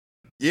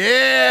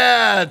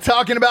Yeah,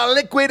 talking about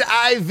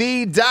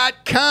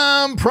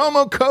liquidiv.com,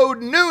 promo code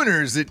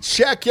Nooners at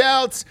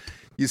checkout.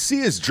 You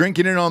see us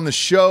drinking it on the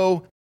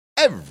show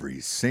every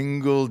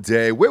single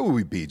day. Where would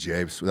we be,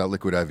 James, without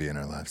Liquid IV in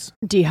our lives?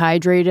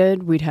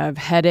 Dehydrated. We'd have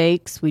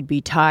headaches. We'd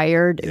be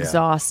tired,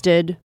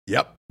 exhausted.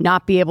 Yep.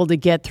 Not be able to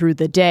get through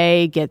the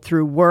day, get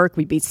through work.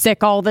 We'd be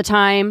sick all the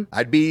time.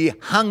 I'd be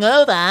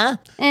hungover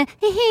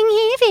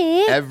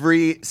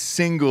every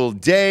single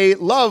day.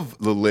 Love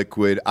the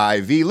Liquid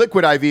IV.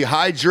 Liquid IV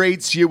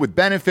hydrates you with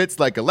benefits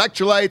like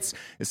electrolytes,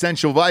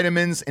 essential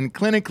vitamins, and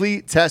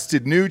clinically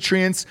tested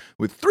nutrients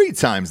with 3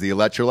 times the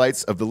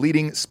electrolytes of the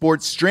leading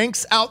sports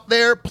drinks out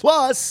there,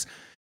 plus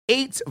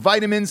 8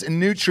 vitamins and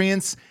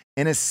nutrients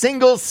in a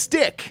single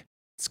stick.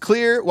 It's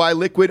clear why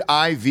Liquid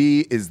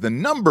IV is the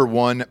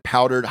 #1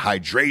 powdered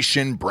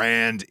hydration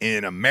brand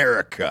in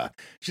America.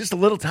 It's just a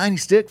little tiny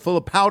stick full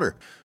of powder.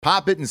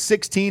 Pop it in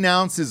 16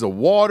 ounces of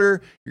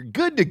water. You're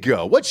good to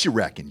go. What you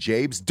reckon,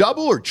 Jabes?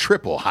 Double or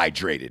triple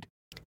hydrated?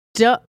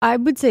 I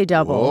would say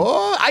double.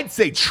 Oh, I'd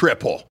say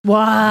triple.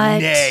 What?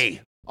 Nay,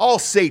 I'll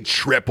say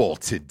triple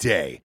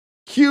today.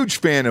 Huge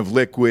fan of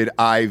Liquid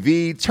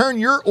IV. Turn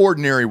your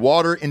ordinary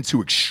water into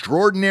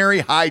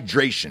extraordinary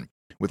hydration.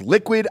 With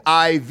Liquid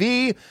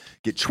IV,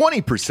 get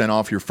 20%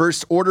 off your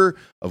first order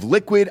of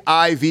Liquid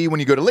IV when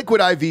you go to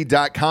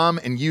liquidiv.com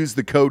and use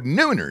the code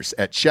Nooners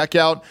at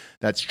checkout.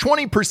 That's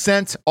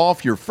 20%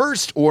 off your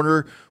first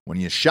order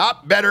when you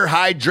shop better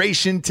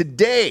hydration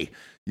today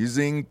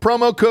using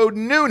promo code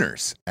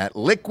Nooners at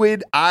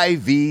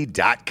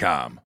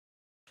liquidiv.com.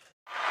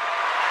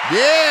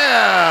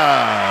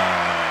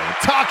 Yeah!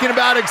 Talking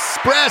about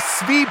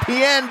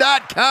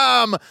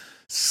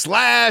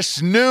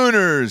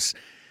expressvpn.com/Nooners.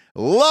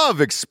 Love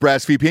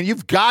ExpressVPN.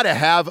 You've got to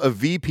have a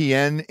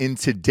VPN in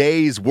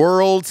today's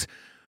world,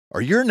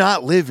 or you're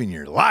not living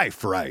your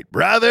life right,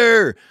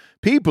 brother.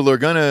 People are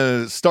going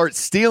to start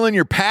stealing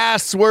your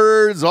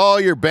passwords,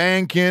 all your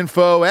bank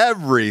info,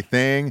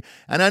 everything.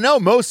 And I know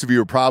most of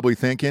you are probably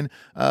thinking,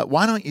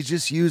 why don't you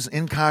just use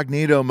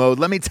incognito mode?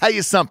 Let me tell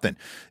you something.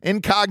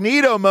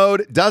 Incognito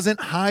mode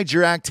doesn't hide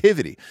your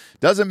activity.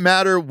 Doesn't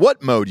matter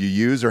what mode you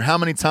use or how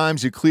many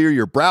times you clear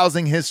your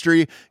browsing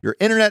history, your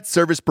internet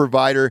service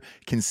provider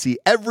can see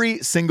every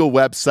single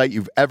website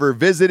you've ever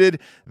visited.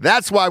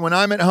 That's why when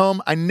I'm at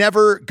home, I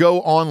never go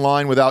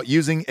online without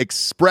using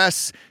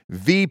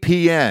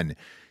ExpressVPN.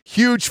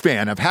 Huge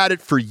fan. I've had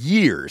it for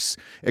years.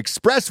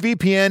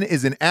 ExpressVPN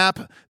is an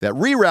app that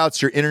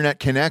reroutes your internet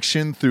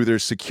connection through their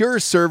secure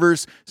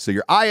servers so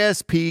your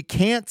ISP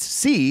can't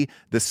see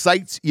the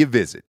sites you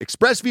visit.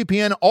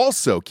 ExpressVPN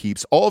also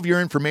keeps all of your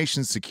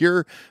information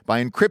secure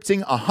by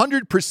encrypting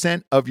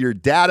 100% of your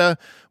data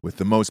with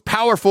the most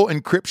powerful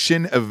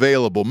encryption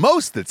available.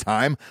 Most of the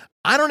time,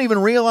 I don't even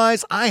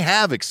realize I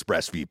have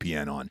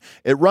ExpressVPN on.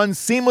 It runs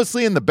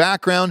seamlessly in the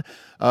background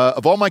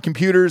of all my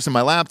computers and my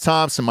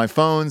laptops and my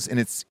phones, and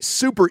it's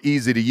super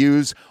easy to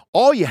use.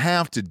 All you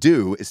have to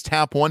do is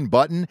tap one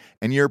button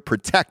and you're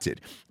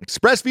protected.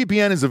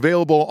 ExpressVPN is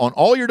available on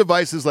all your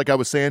devices, like I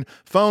was saying,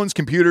 phones,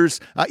 computers,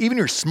 even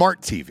your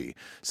smart TV.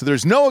 So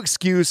there's no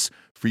excuse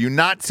for you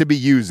not to be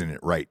using it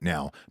right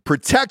now.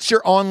 Protect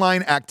your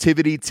online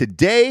activity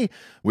today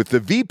with the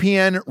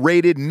VPN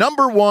rated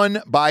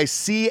 #1 by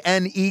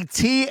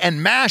CNET and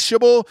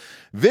Mashable.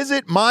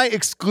 Visit my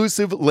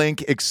exclusive link,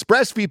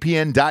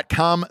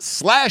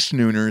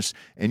 expressvpn.com/Nooners,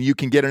 and you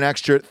can get an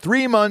extra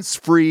 3 months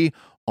free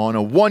on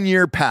a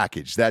 1-year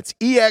package. That's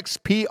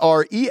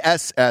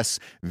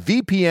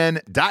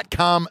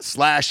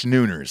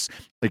expressvpn.com/Nooners.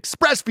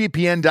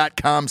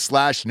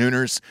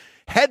 expressvpn.com/Nooners.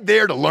 Head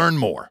there to learn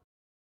more.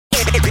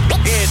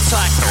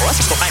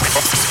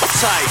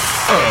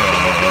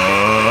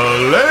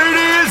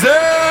 Ladies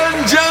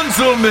and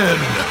gentlemen,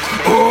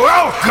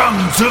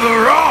 welcome to the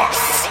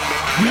Ross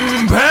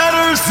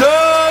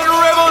Patterson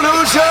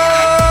Revolution!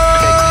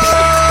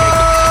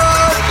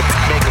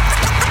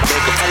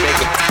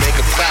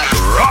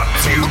 Brought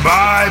to you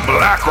by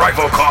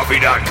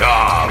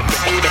BlackRifleCoffee.com.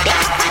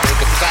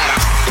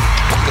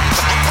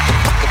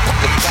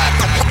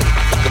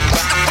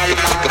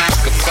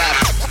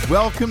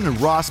 Welcome to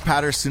Ross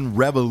Patterson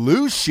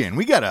Revolution.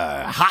 We got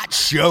a hot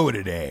show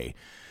today.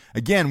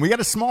 Again, we got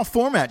a small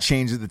format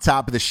change at the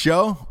top of the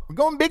show. We're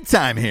going big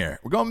time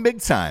here. We're going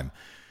big time.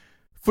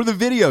 For the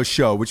video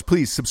show, which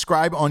please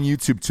subscribe on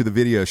YouTube to the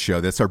video show.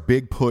 That's our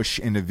big push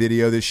into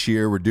video this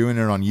year. We're doing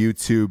it on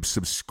YouTube.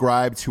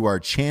 Subscribe to our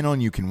channel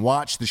and you can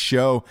watch the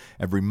show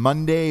every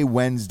Monday,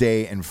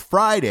 Wednesday, and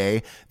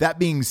Friday. That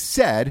being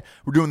said,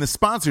 we're doing the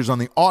sponsors on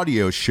the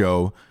audio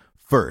show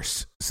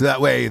first. So that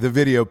way the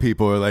video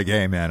people are like,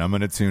 hey man, I'm going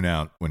to tune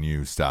out when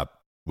you stop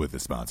with the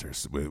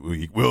sponsors.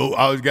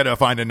 I'll got to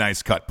find a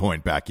nice cut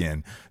point back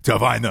in to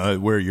find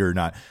where you're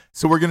not.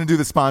 So we're going to do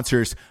the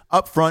sponsors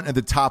up front at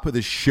the top of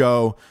the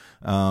show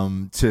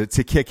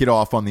to kick it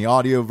off on the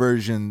audio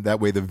version. That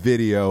way the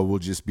video will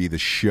just be the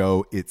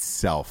show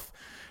itself.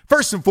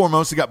 First and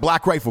foremost, we got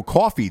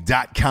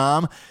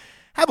BlackRifleCoffee.com.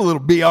 Have a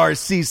little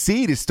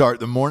BRCC to start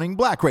the morning.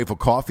 Black Rifle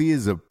Coffee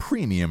is a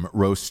premium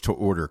roast to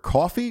order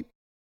coffee.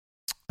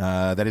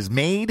 that is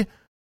made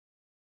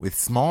with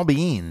small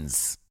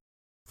beans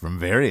from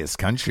various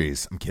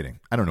countries. I'm kidding.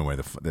 I don't know where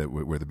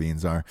the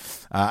beans are.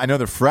 I know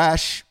they're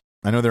fresh.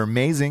 I know they're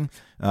amazing.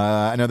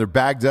 I know they're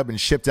bagged up and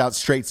shipped out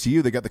straight to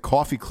you. They got the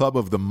Coffee Club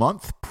of the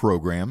Month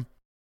program,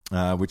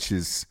 which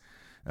is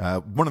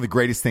one of the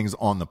greatest things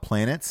on the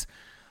planet.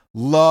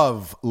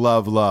 Love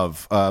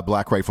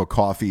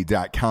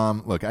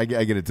blackriflecoffee.com. Look, I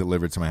get it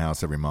delivered to my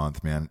house every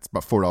month, man. It's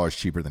about $4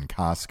 cheaper than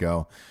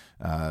Costco.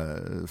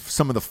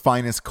 Some of the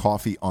finest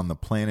coffee on the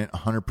planet,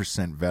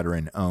 100%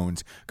 veteran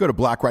owned. Go to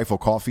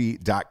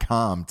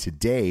blackriflecoffee.com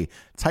today.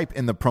 Type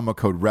in the promo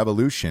code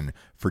REVOLUTION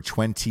for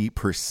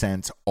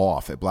 20%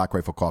 off at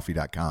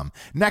blackriflecoffee.com.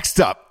 Next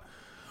up,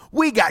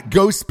 we got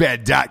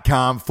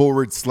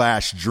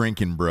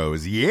ghostbed.com/drinking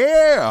bros.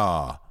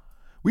 Yeah.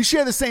 We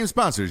share the same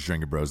sponsors,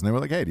 Drinking Bros, and they were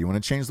like, "Hey, do you want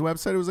to change the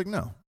website?" It was like,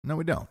 "No,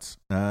 we don't.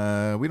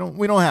 We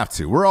don't have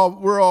to. We're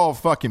all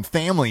fucking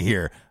family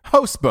here.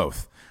 Host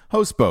both.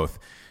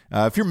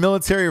 If you're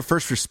military or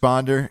first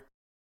responder,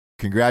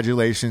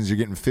 congratulations. You're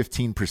getting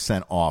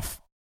 15% off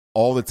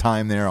all the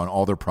time there on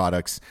all their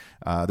products.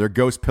 Their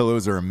ghost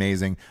pillows are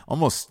amazing,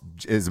 almost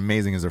as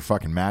amazing as their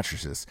fucking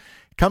mattresses.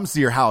 It comes to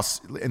your house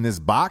in this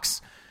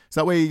box. So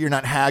that way you're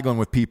not haggling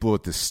with people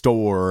at the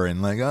store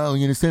and like, oh, you're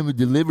going to send a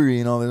delivery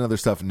and all that other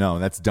stuff. No,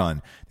 that's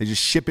done. They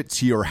just ship it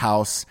to your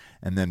house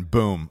and then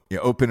boom, you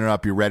open it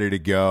up, you're ready to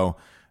go.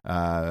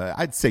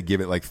 I'd say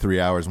give it like 3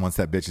 hours once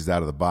that bitch is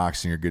out of the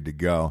box and you're good to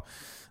go.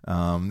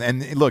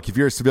 And look, if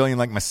you're a civilian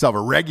like myself,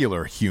 a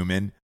regular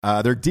human,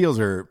 their deals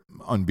are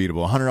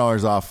unbeatable.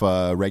 $100 off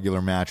a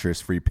regular mattress,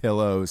 free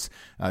pillows,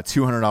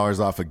 $200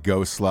 off a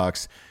Ghost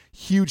Lux.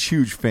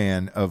 Huge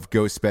fan of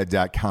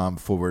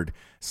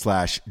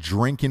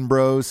ghostbed.com/drinking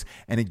bros.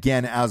 And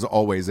again, as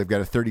always, I've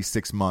got a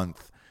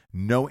 36-month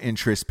no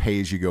interest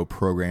pay-as-you-go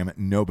program.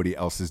 Nobody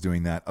else is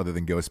doing that other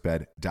than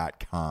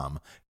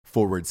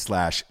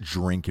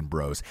ghostbed.com/drinking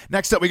bros.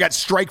 Next up, we got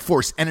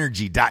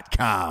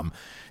StrikeForceEnergy.com.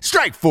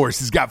 Strikeforce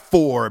has got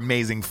 4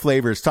 amazing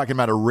flavors, talking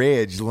about a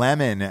ridge,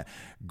 lemon,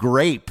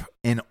 grape,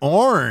 and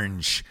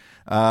orange.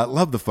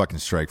 Love the fucking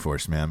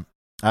Strikeforce, man.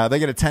 They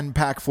get a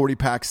 10-pack,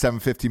 40-pack,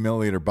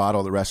 750-milliliter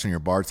bottle that rests on your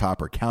bar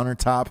top or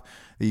countertop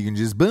that you can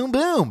just boom,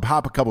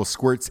 pop a couple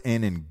squirts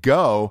in and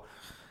go.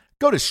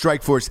 Go to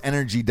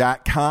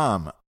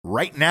StrikeForceEnergy.com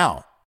right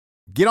now.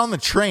 Get on the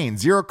train.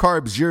 0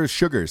 carbs, 0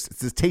 sugars. It's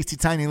this tasty,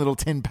 tiny little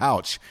tin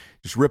pouch.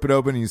 Just rip it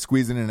open and you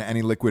squeeze it into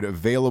any liquid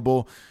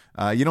available.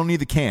 You don't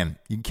need the can.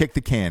 You can kick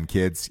the can,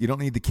 kids. You don't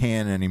need the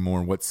can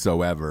anymore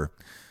whatsoever.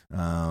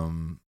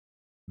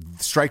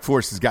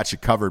 Strikeforce has got you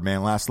covered,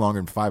 man. Lasts longer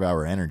than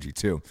 5-hour energy,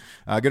 too.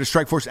 Go to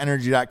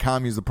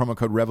StrikeForceEnergy.com. Use the promo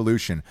code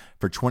REVOLUTION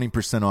for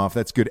 20% off.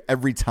 That's good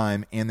every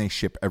time, and they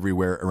ship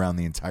everywhere around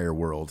the entire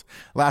world.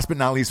 Last but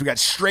not least, we got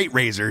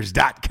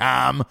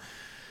StraightRazors.com.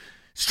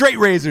 Straight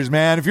razors,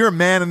 man. If you're a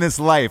man in this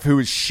life who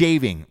is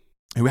shaving,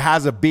 who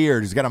has a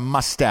beard, who's got a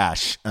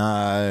mustache,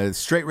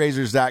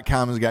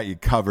 StraightRazors.com has got you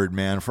covered,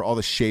 man, for all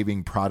the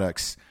shaving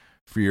products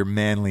for your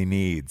manly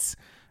needs.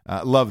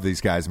 Love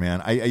these guys,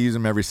 man. I use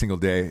them every single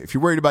day. If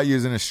you're worried about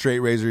using a straight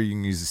razor, you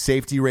can use a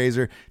safety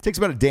razor. It takes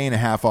about a day and a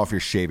half off your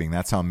shaving.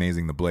 That's how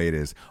amazing the blade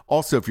is.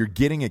 Also, if you're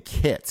getting a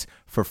kit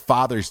for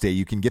Father's Day,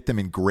 you can get them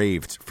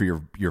engraved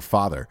for your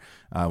father.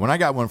 When I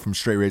got one from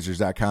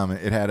StraightRazors.com,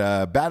 it had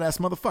a badass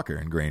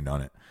motherfucker engraved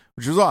on it,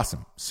 which was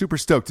awesome. Super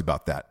stoked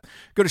about that.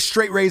 Go to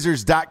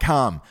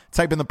StraightRazors.com.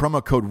 Type in the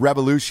promo code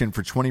REVOLUTION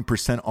for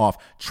 20% off.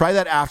 Try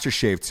that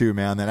aftershave too,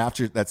 man.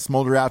 That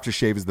Smolder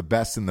aftershave is the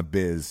best in the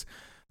biz.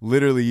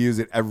 Literally use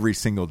it every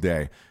single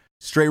day.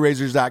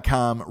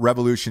 StraightRazors.com,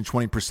 Revolution,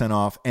 20%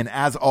 off. And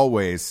as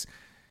always,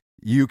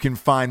 you can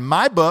find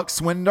my books,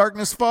 When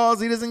Darkness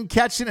Falls, He Doesn't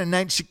Catch It, and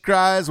Night She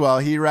Cries While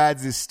He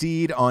Rides His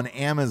Steed, on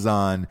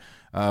Amazon,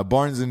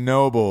 Barnes &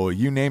 Noble,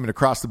 you name it,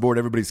 across the board.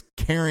 Everybody's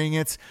carrying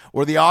it.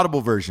 Or the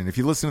Audible version. If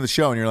you listen to the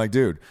show and you're like,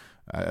 dude,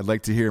 I'd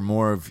like to hear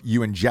more of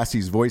you and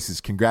Jesse's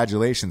voices.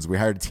 Congratulations. We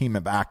hired a team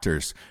of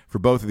actors for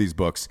both of these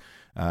books.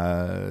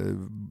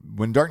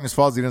 When Darkness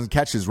Falls, He Doesn't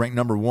Catch It is ranked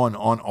number 1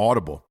 on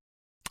Audible.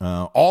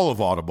 All of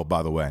Audible,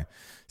 by the way.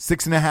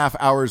 6.5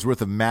 hours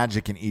worth of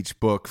magic in each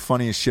book.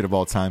 Funniest shit of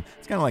all time.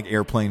 It's kind of like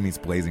Airplane meets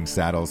Blazing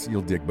Saddles.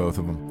 You'll dig both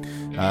of them.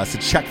 So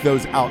check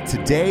those out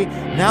today.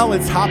 Now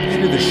let's hop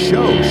into the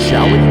show,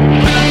 shall we?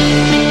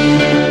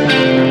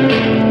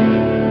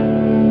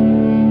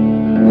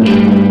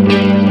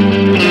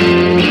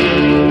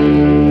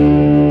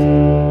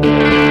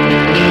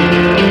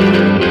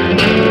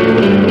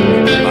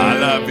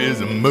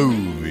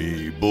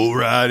 Movie, bull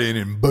riding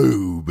and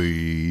boobies.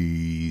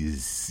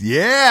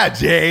 Yeah,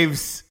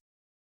 James.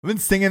 I've been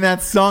singing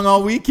that song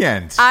all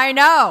weekend. I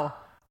know.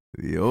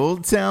 The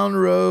Old Town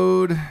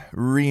Road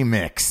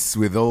remix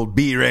with old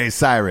B-Ray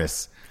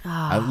Cyrus.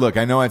 Look,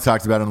 I know I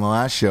talked about it on the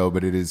last show,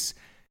 but it has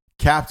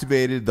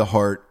captivated the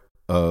heart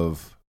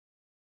of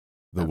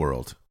the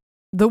world.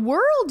 The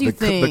world, you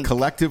think? The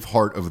collective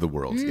heart of the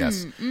world,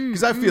 yes.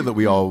 Because I feel that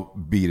we all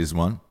beat as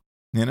one.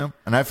 You know,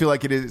 and I feel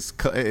like it is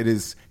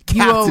captivated.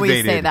 You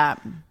always say that.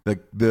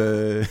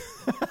 The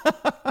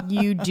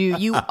You do.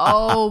 You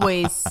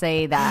always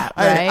say that,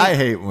 right? I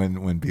hate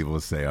when people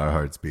say our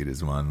hearts beat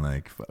as one.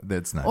 Like,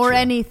 that's not or true.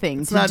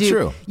 anything it's to not do.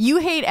 True. You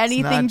hate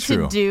anything to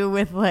true. do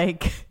with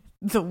like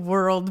the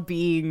world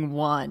being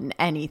one.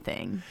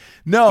 Anything.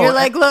 No, you're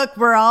like, look,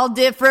 we're all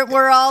different.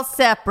 We're all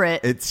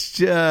separate. It's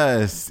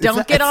just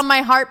don't get on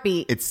my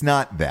heartbeat. It's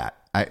not that.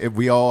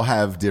 We all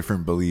have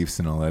different beliefs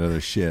and all that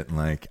other shit. And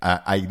like,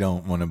 I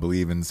don't want to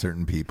believe in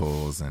certain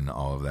peoples and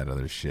all of that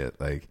other shit.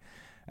 Like,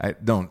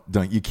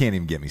 you can't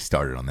even get me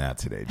started on that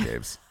today,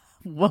 James.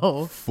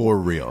 Whoa. For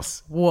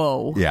reals.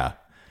 Whoa. Yeah.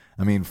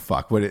 I mean,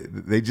 fuck.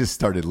 They just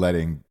started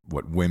letting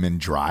women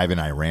drive in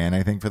Iran,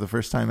 I think, for the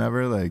first time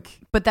ever.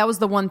 Like, but that was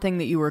the one thing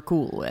that you were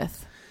cool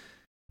with.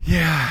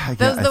 Yeah.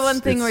 That was the one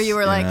thing where you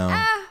were like,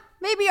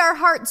 maybe our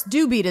hearts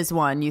do beat as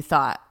one, you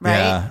thought,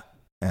 right?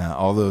 Yeah,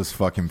 all those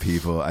fucking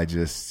people. I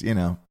just, I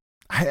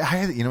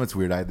you know what's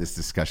weird? I had this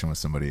discussion with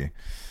somebody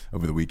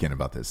over the weekend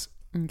about this.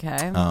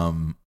 Okay.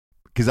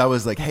 Because I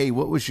was like, hey, it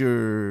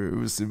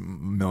was a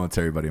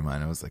military buddy of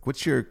mine. I was like,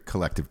 what's your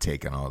collective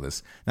take on all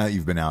this? Now that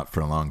you've been out for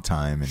a long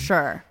time. And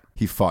sure.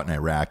 He fought in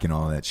Iraq and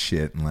all that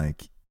shit. And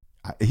like,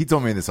 he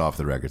told me this off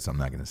the record, so I'm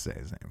not going to say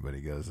his name. But he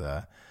goes,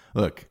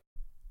 look,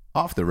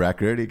 off the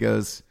record, he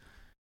goes,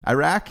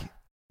 Iraq,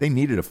 they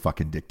needed a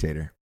fucking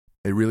dictator.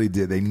 They really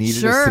did. They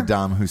needed a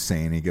Saddam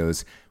Hussein. He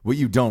goes, what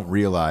you don't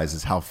realize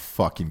is how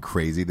fucking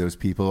crazy those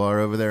people are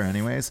over there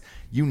anyways.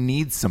 You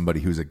need somebody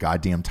who's a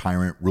goddamn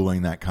tyrant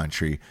ruling that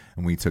country,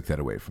 and we took that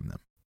away from them.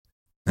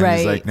 And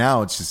he's like,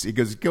 now it's just, he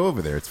goes, go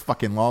over there. It's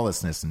fucking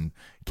lawlessness and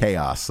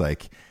chaos.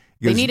 Like,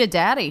 they need a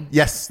daddy.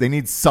 Yes, they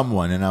need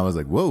someone. And I was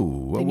like,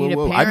 whoa.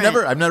 I've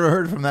never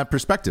heard from that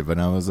perspective.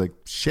 And I was like,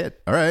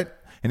 shit, all right.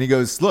 And he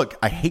goes, look,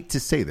 I hate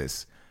to say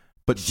this,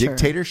 but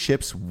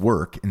dictatorships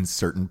work in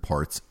certain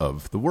parts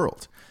of the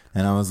world.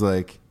 And I was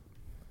like,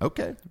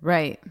 okay.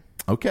 Right.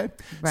 Okay.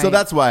 Right. So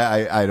that's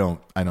why I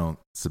don't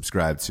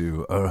subscribe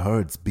to our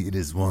hearts beat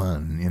as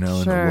one, in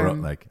the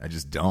world. Like, I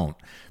just don't.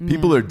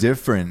 People are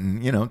different.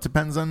 And, it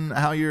depends on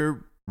how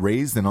you're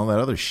raised and all that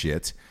other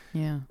shit.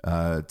 Yeah.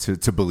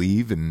 To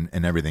believe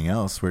and everything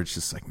else, where it's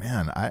just like,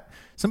 man,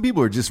 some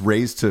people are just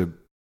raised to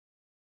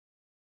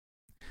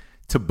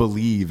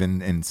believe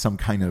in some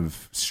kind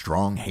of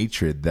strong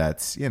hatred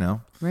that's,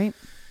 right,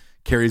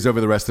 carries over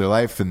the rest of their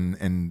life,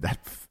 and that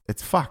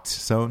it's fucked.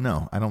 So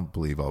no, I don't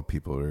believe all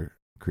people are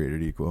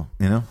created equal,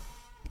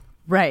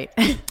 Right.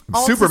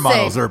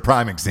 Supermodels are a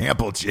prime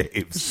example,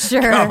 James.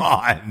 Sure. Come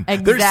on.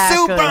 Exactly. They're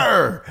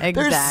super. Exactly.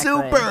 They're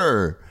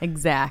super.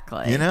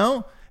 Exactly.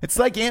 It's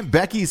like Aunt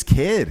Becky's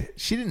kid.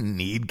 She didn't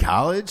need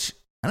college.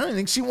 I don't even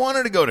think she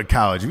wanted to go to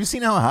college. Have you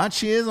seen how hot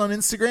she is on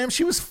Instagram?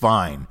 She was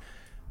fine.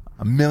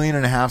 1.5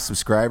 million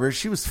subscribers.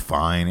 She was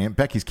fine. Aunt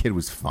Becky's kid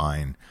was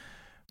fine.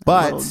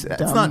 But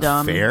that's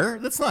not fair.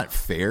 That's not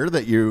fair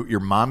that your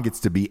mom gets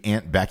to be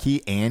Aunt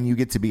Becky and you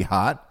get to be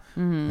hot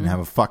and have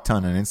a fuck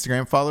ton of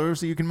Instagram followers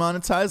that you can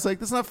monetize. Like,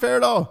 that's not fair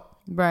at all.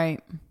 Right.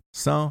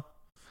 So,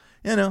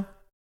 the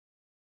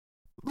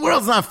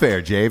world's not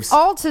fair, James.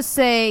 All to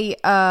say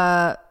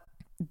that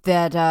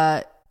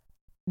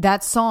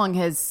song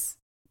has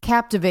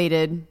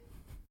captivated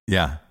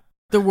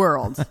the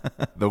world.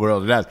 The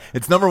world, it has.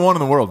 It's number one in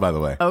the world, by the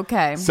way.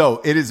 Okay.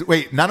 So it is.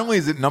 Wait, not only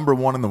is it number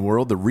one in the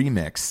world, the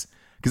remix,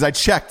 because I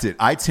checked it.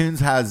 iTunes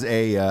has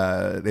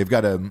they've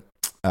got a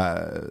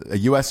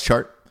U.S.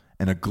 chart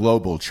and a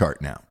global chart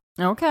now.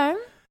 Okay.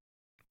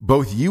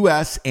 Both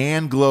U.S.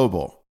 and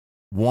global,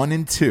 1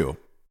 and 2.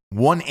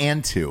 1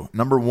 and 2.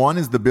 Number 1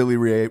 is the Billy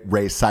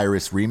Ray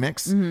Cyrus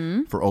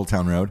remix for Old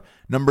Town Road.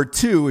 Number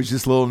 2 is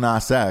just Lil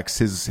Nas X,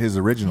 his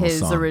original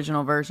song. His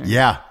original version.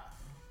 Yeah.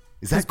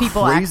 Is that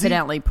people crazy?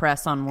 Accidentally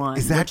press on one.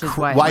 Is that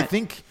Well, I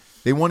think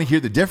they want to hear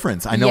the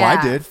difference. I know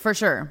I did. For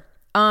sure.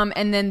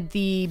 And then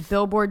the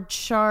Billboard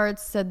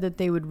charts said that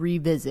they would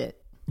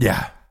revisit.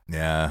 Yeah.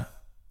 Yeah.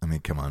 I mean,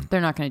 come on.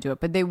 They're not going to do it,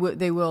 but they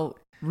will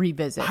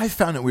revisit. I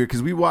found it weird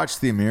because we watched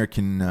the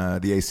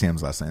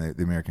ASAMs last night,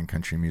 the American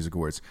Country Music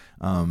Awards,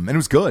 and it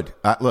was good.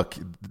 Look,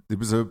 it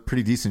was a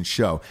pretty decent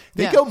show.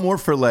 They go more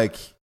for like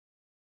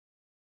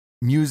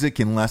music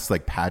and less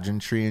like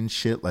pageantry and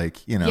shit.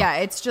 Like, yeah,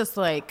 it's just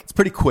like it's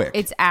pretty quick.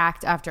 It's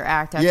act after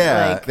act.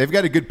 Yeah, they've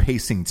got a good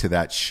pacing to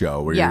that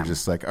show where you're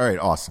just like, all right,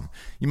 awesome.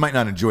 You might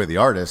not enjoy the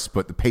artist,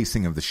 but the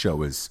pacing of the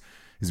show is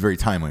very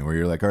timely. Where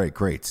you're like, all right,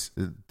 great,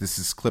 this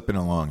is clipping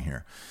along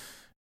here.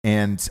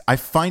 And I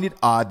find it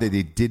odd that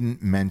they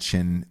didn't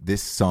mention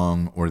this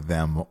song or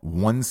them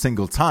one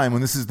single time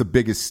when this is the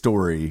biggest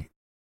story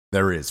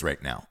there is right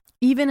now.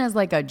 Even as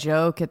like a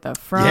joke at the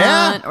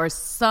front or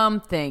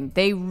something.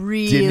 They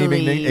really didn't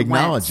even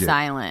acknowledge went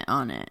silent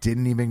on it.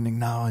 Didn't even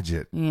acknowledge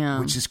it.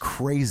 Yeah. Which is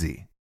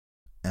crazy.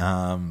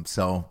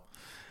 So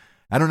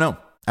I don't know.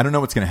 I don't know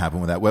what's going to happen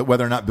with that.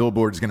 Whether or not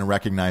Billboard is going to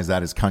recognize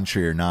that as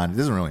country or not, it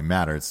doesn't really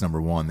matter. It's number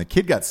 1. The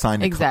kid got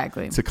signed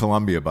to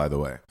Columbia, by the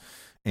way.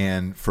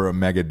 And for a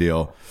mega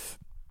deal.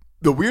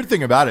 The weird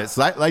thing about it is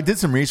I did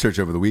some research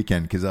over the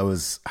weekend because I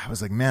was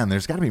like, man,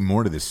 there's got to be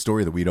more to this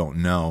story that we don't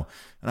know.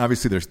 And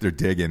obviously they're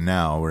digging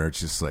now where it's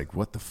just like,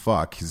 what the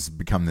fuck has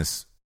become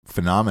this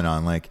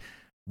phenomenon? Like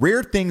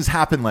rare things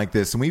happen like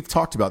this. And we've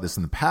talked about this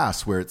in the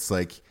past where it's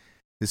like,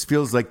 this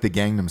feels like the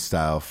Gangnam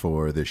Style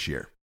for this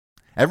year.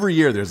 Every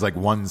year there's like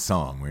one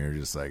song where you're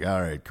just like,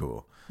 all right,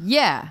 cool.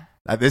 Yeah.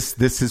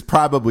 This is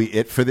probably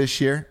it for this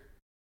year.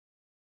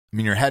 I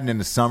mean, you're heading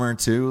into summer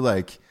too.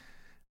 Like,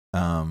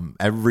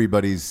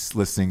 everybody's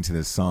listening to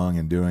this song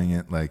and doing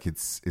it. Like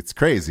it's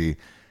crazy.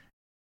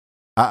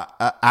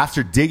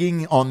 After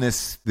digging on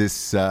this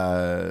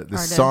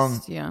Artist, song,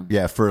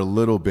 for a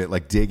little bit,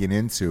 like digging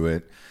into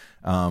it,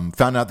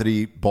 found out that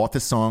he bought the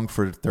song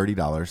for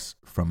 $30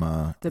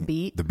 from The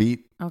Beat. The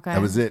Beat. Okay,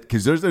 that was it.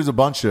 Because there's a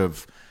bunch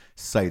of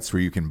sites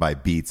where you can buy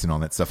beats and all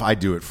that stuff. I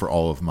do it for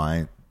all of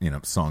my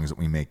songs that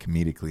we make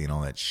comedically and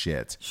all that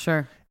shit.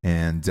 Sure.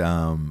 And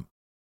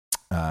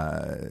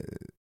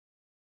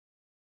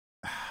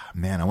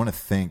man, I want to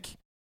think.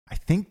 I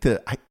think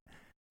that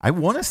I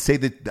want to say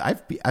that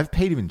I've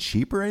paid even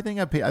cheaper. I think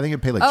I paid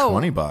like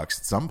 $20 at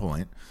some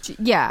point.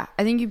 Yeah,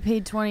 I think you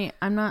paid 20.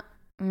 I'm not.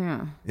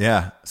 Yeah.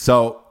 Yeah.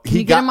 So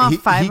he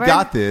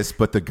got this,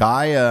 but the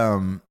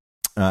guy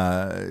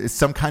is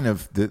some kind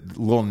of the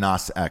Lil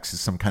Nas X is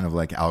some kind of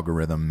like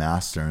algorithm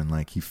master, and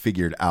like he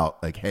figured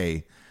out like,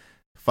 hey,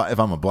 if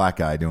I'm a black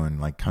guy doing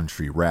like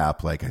country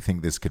rap, like I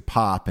think this could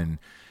pop. And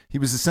he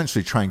was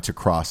essentially trying to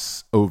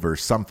cross over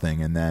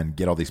something and then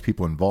get all these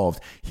people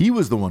involved. He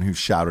was the one who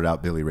shouted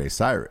out Billy Ray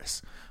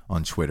Cyrus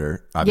on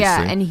Twitter,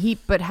 obviously. Yeah,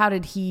 but how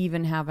did he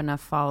even have enough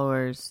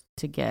followers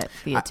to get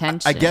the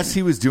attention? I guess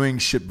he was doing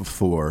shit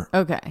before.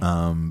 Okay.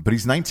 But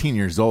he's 19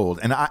 years old.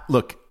 And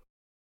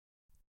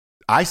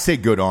I say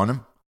good on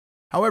him.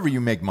 However you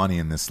make money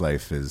in this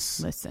life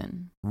is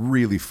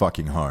really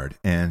fucking hard.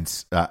 And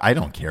I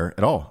don't care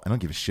at all. I don't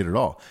give a shit at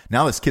all.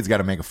 Now this kid's got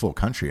to make a full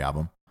country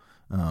album.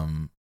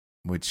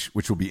 Which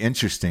will be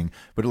interesting.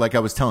 But like I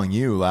was telling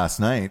you last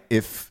night,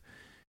 if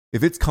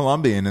it's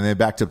Colombian and they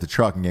backed up the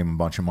truck and gave him a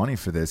bunch of money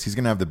for this, he's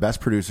going to have the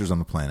best producers on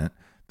the planet,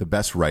 the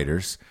best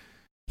writers.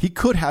 He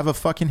could have a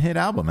fucking hit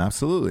album,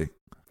 absolutely.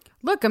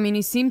 Look, I mean,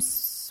 he seems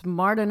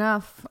smart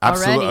enough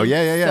absolutely. already.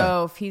 Oh, yeah.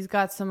 So if he's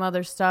got some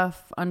other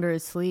stuff under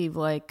his sleeve,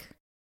 like,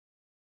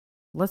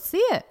 let's see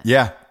it.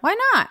 Yeah. Why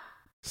not?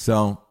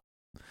 So,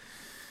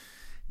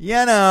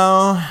 what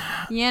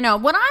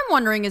I'm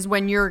wondering is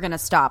when you're going to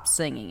stop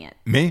singing it.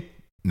 Me?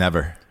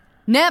 Never.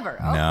 Never?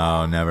 Okay.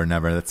 No,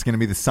 never. That's going to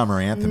be the summer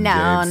anthem,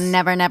 No, Javes.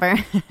 never.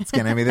 It's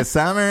going to be the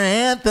summer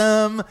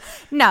anthem.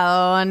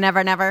 No,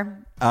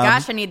 never.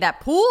 Gosh, I need that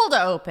pool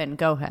to open.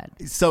 Go ahead.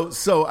 So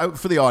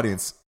for the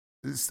audience,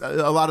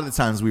 a lot of the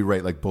times we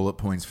write like bullet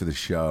points for the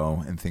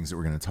show and things that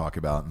we're going to talk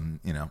about. And,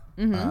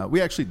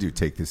 we actually do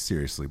take this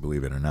seriously,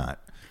 believe it or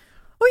not.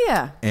 Oh,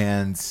 yeah.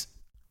 And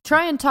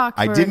try and talk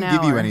for I didn't an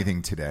give you hour.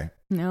 anything today.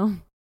 No.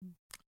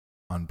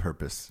 On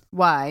purpose.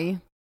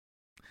 Why?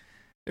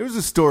 There was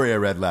a story I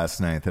read last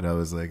night that I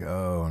was like,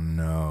 oh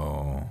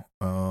no.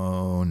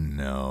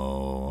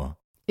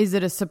 Is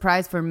it a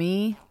surprise for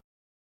me?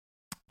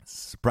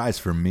 Surprise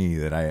for me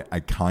that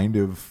I kind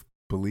of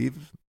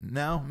believe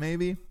now,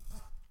 maybe.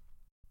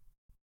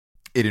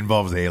 It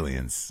involves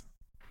aliens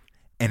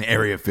and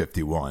Area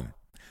 51.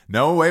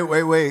 No,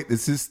 wait.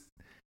 This is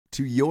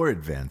to your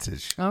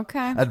advantage.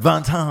 Okay.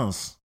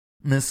 Advantage,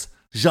 Miss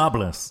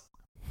Jobless.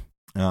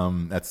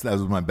 That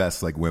was my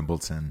best, like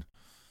Wimbledon,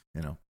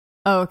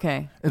 Oh,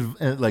 okay.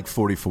 Like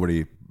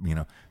 40-40,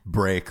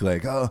 break,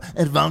 like,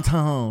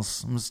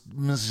 advantage,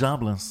 Miss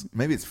Jobless.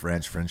 Maybe it's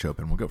French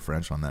Open. We'll go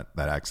French on that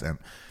accent.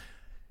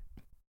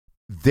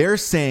 They're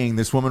saying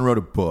this woman wrote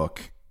a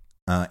book,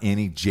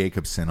 Annie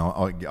Jacobson.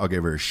 I'll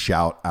give her a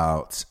shout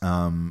out.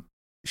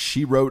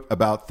 She wrote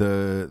about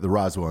the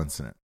Roswell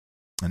incident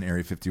on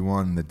Area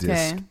 51, the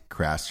disc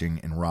crashing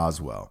in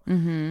Roswell.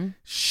 Mm-hmm.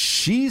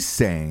 She's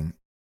saying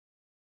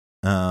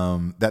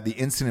that the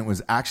incident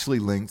was actually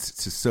linked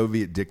to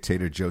Soviet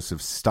dictator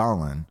Joseph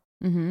Stalin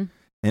in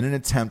an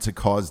attempt to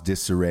cause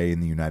disarray in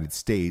the United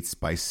States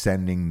by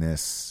sending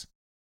this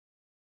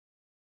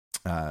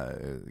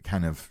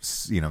kind of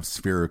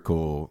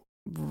spherical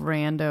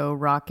rando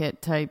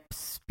rocket type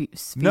sphere.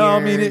 No, I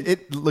mean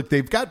it. Look,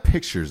 they've got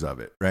pictures of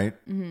it, right?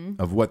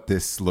 Mm-hmm. Of what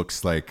this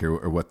looks like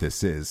or what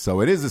this is.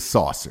 So it is a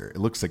saucer. It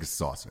looks like a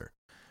saucer.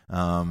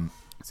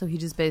 So he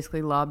just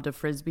basically lobbed a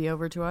frisbee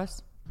over to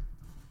us.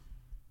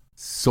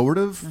 Sort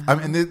of.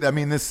 Uh-huh.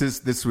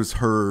 This was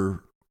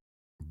her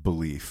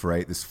belief,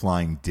 right? This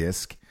flying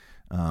disc,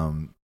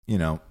 in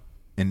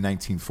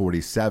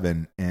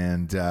 1947,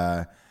 and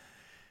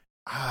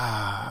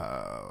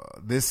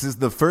this is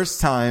the first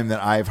time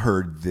that I've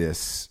heard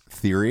this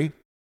theory.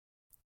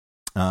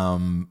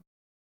 But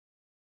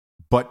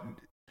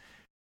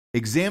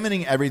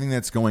examining everything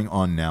that's going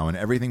on now and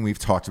everything we've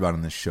talked about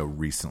on this show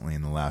recently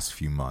in the last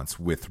few months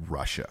with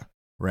Russia,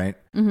 right?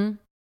 Mm-hmm.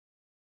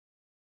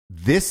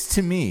 This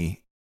to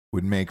me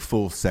would make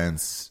full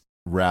sense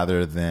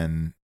rather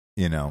than,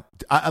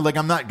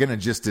 I'm not going to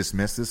just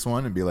dismiss this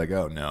one and be like,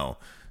 oh no,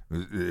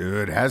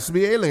 it has to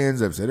be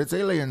aliens. I've said it's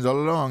aliens all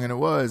along, and it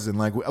was. And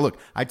like, look,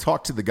 I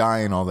talked to the guy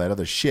and all that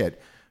other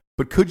shit,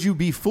 but could you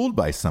be fooled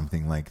by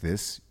something like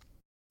this?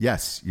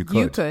 Yes, you could.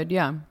 You could,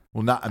 yeah.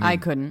 Well, I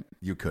couldn't.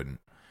 You couldn't.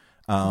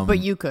 But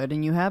you could,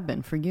 and you have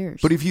been for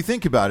years. But if you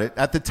think about it,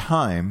 at the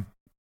time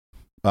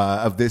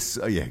of this,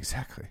 yeah,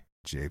 exactly.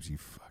 James,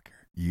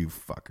 you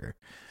fucker.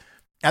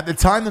 At the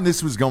time that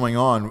this was going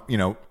on,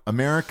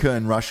 America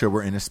and Russia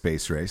were in a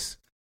space race.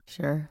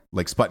 Sure.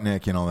 Like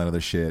Sputnik and all that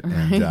other shit,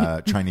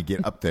 and trying to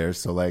get up there.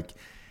 So, like,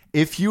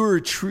 if you were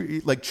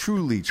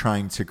truly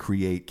trying to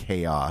create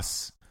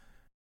chaos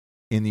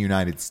in the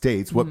United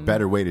States, what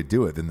better way to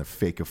do it than to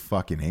fake a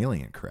fucking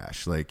alien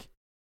crash? Like,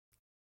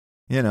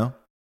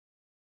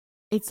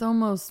 It's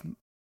almost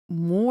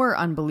more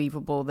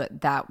unbelievable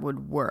that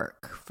would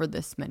work for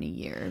this many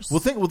years. Well,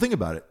 think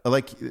about it.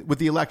 Like with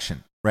the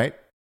election, right?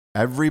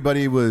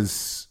 Everybody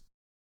was,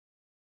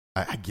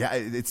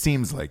 it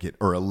seems like it,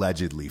 or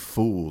allegedly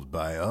fooled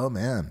by, oh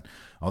man,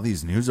 all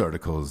these news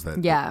articles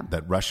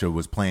that Russia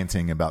was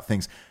planting about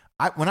things.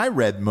 When I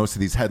read most of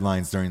these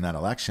headlines during that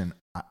election,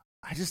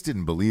 I just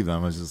didn't believe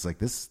them. I was just like,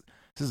 this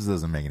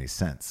doesn't make any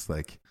sense.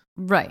 Like,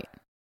 right.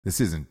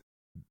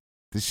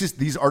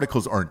 These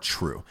articles aren't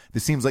true.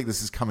 This seems like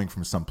this is coming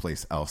from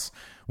someplace else.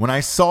 When I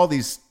saw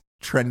these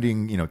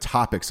trending,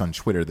 topics on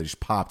Twitter that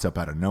just popped up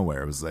out of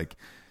nowhere, I was like,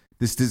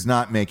 this does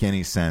not make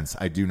any sense.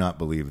 I do not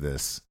believe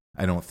this.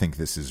 I don't think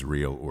this is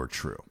real or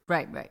true.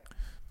 Right.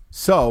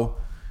 So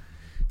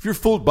if you're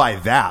fooled by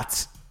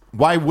that,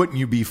 why wouldn't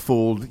you be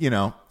fooled?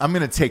 I'm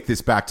going to take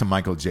this back to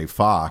Michael J.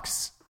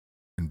 Fox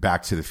and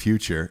Back to the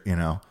Future,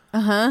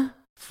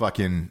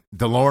 Fucking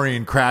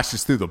DeLorean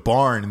crashes through the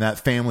barn and that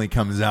family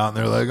comes out and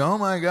they're like, oh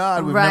my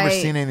God, we've never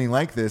seen anything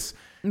like this.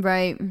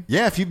 Right.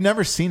 Yeah, if you've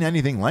never seen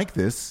anything like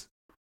this,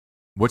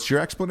 what's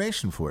your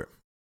explanation for it?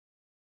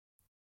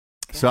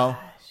 Gosh. So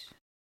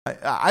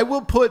I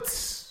will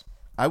put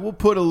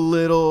a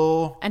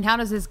little. And how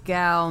does this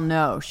gal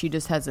know? She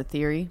just has a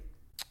theory?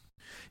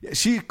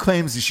 She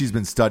claims that she's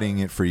been studying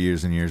it for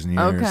years and years and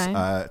years.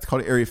 Okay. It's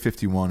called Area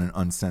 51, an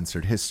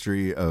uncensored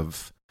history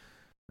of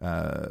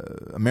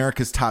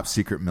America's top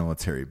secret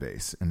military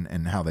base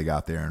and how they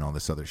got there and all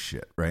this other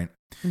shit, right?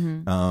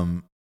 Mm-hmm.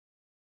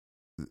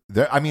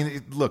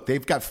 Look,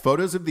 they've got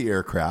photos of the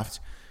aircraft.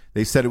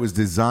 They said it was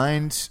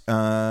designed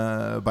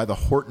by the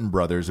Horten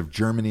brothers of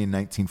Germany in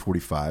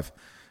 1945.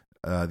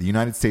 The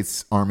United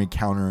States Army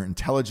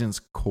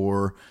Counterintelligence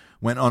Corps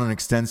went on an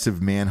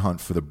extensive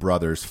manhunt for the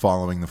brothers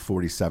following the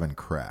 47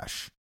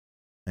 crash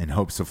in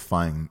hopes of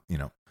finding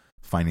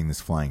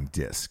this flying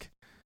disc.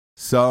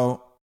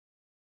 So,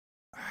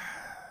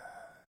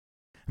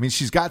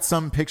 she's got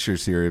some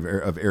pictures here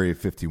of Area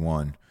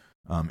 51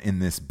 in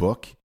this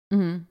book,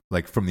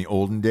 like from the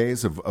olden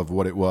days of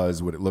what it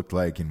was, what it looked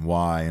like, and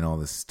why, and all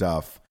this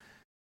stuff.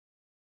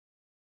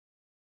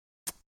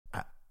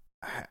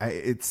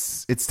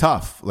 It's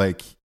tough.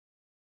 Like,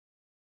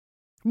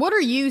 what are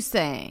you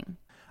saying?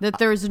 That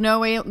there's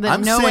no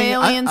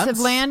aliens have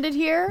landed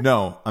here?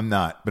 No, I'm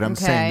not. But I'm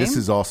saying this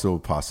is also a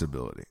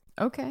possibility.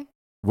 Okay.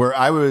 Where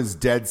I was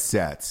dead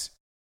set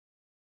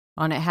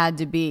on it had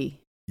to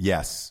be.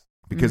 Yes.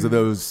 Because of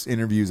those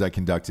interviews I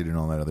conducted and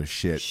all that other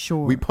shit.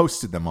 Sure. We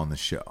posted them on the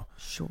show.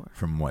 Sure.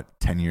 From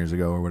 10 years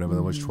ago or whatever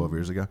that was, 12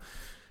 years ago.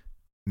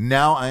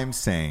 Now I'm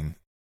saying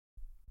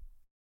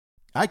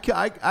I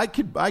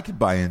could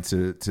buy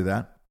into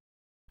that.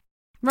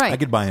 Right. I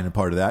could buy into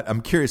part of that.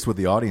 I'm curious what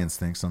the audience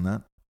thinks on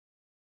that.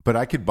 But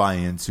I could buy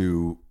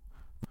into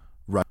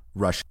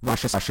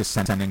Russia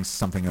sending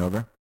something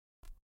over.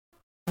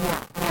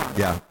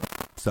 Yeah.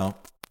 So,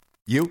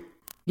 you?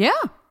 Yeah.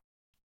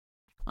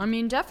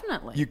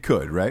 Definitely. You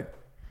could, right?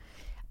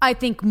 I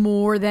think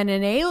more than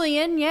an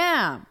alien,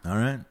 yeah. All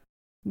right.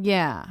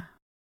 Yeah.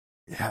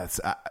 Yeah.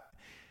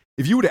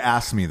 If you would have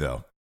asked me,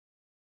 though,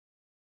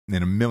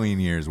 in a million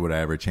years, would I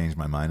ever change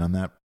my mind on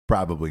that?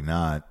 Probably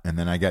not. And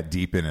then I got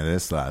deep into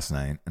this last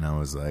night, and I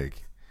was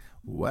like,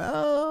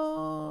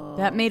 well,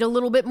 that made a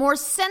little bit more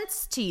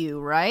sense to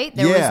you, right?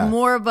 There was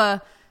more of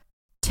a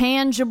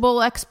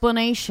tangible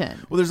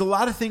explanation. Well, there's a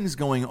lot of things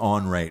going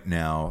on right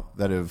now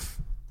that have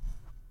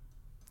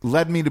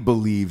led me to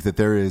believe that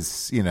there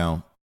is,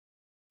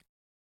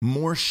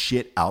 more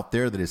shit out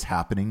there that is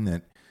happening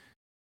that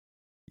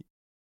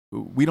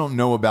we don't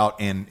know about,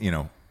 and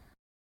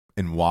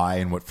why,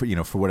 and what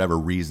for whatever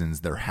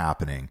reasons they're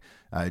happening.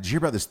 Did you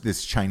hear about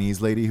this Chinese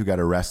lady who got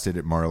arrested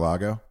at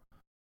Mar-a-Lago?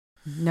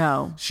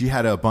 No. She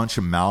had a bunch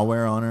of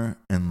malware on her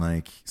and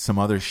like some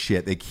other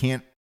shit. They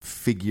can't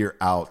figure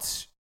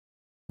out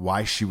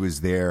why she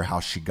was there, how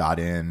she got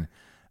in.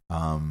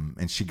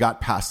 And she got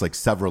past like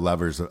several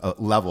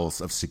levels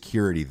of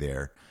security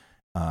there.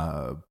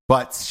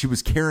 But she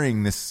was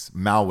carrying this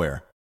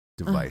malware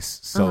device.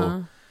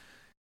 So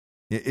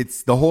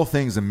it's the whole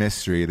thing's a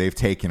mystery. They've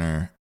taken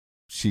her.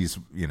 She's,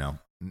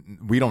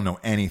 we don't know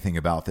anything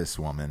about this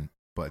woman,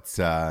 but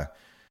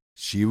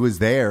she was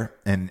there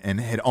and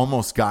had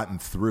almost gotten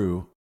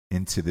through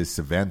into this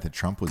event that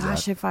Trump was at.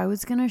 Gosh, if I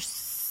was going to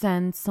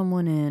send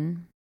someone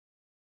in,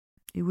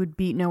 it would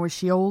be, now, was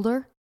she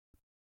older?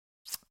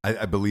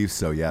 I believe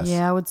so, yes.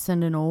 Yeah, I would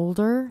send an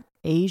older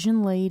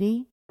Asian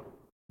lady,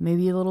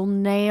 maybe a little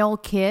nail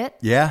kit.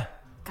 Yeah.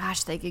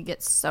 Gosh, they could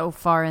get so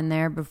far in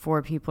there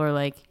before people are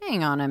like,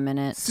 hang on a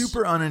minute.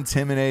 Super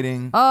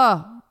unintimidating.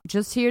 Oh,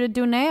 just here to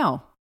do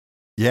nail.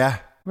 Yeah.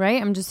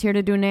 Right? I'm just here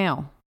to do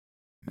nail.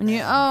 And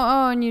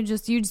and you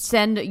just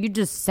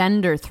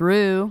send her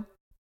through.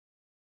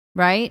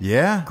 Right?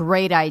 Yeah.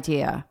 Great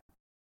idea.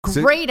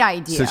 Great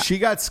idea. So she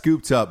got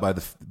scooped up by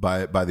the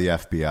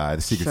FBI,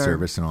 the Secret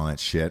Service, and all that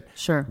shit.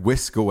 Sure.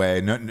 Whisked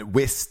away.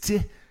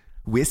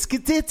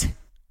 Whisked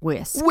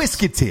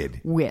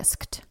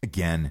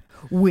again.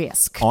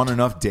 Whisked On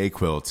enough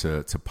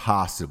Dayquil to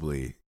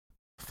possibly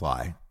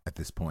fly at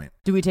this point.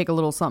 Do we take a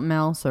little something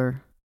else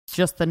or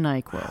just the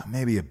NyQuil?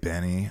 Maybe a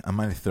Benny. I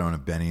might have thrown a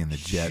Benny in the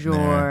jet.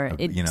 Sure. A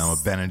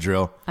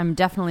Benadryl. I'm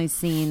definitely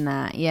seeing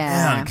that.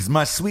 Yeah. Because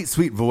my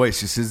sweet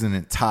voice just isn't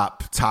at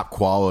top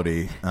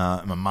quality.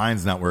 My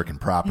mind's not working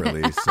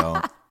properly.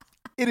 So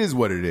it is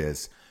what it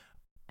is.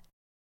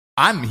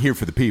 I'm here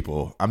for the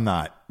people. I'm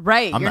not.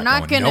 Right. You're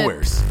not going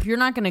nowheres. You're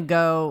not going to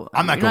go.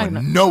 I'm not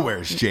going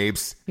nowheres,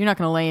 Japes. You're not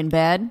going to lay in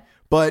bed.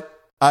 But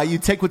you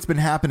take what's been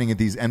happening at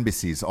these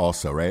embassies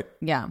also, right?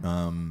 Yeah.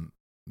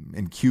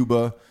 In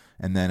Cuba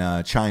and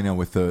then China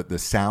with the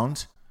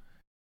sound.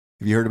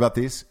 Have you heard about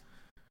these?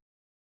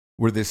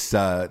 Where this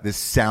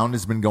sound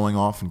has been going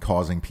off and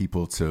causing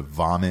people to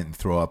vomit and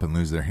throw up and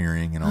lose their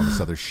hearing and all this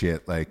other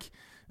shit.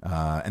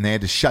 And they had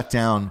to shut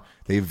down.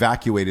 They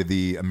evacuated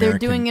the American. They're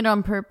doing it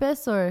on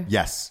purpose, or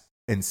yes.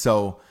 And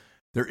so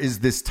there is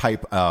this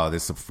type. Oh,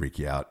 this will freak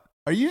you out.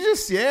 Are you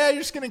just you're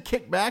just gonna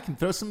kick back and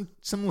throw some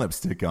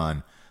lipstick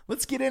on?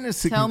 Let's get into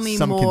some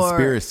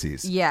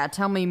conspiracies. Yeah,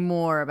 tell me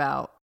more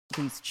about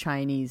these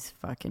Chinese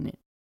fucking.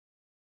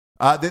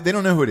 They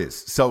don't know who it is.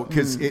 So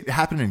because it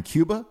happened in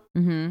Cuba,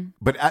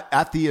 but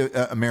at the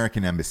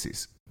American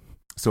embassies.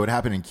 So it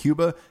happened in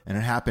Cuba and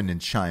it happened in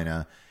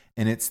China,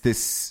 and it's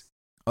this.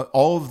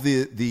 All of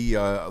the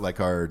like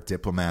our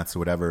diplomats or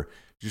whatever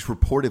just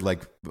reported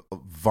like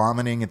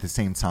vomiting at the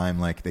same time,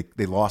 like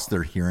they lost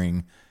their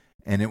hearing,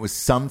 and it was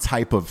some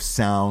type of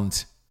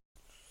sound.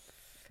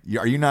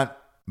 Are you not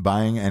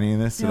buying any of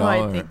this at all?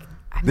 I think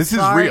this is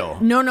real.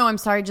 No, I'm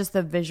sorry. Just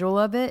the visual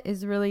of it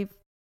is really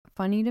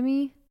funny to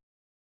me.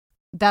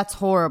 That's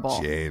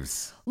horrible.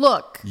 Javes.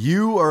 Look.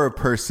 You are a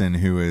person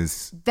who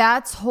is...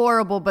 That's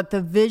horrible, but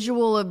the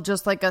visual of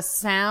just like a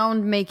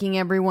sound making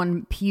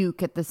everyone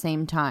puke at the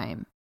same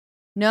time.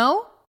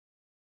 No?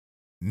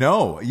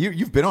 No.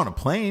 You've been on a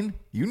plane.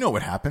 You know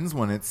what happens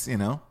when it's,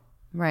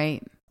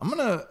 Right. I'm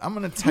gonna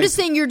type... I'm just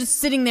saying you're just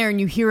sitting there and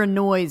you hear a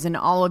noise and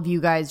all of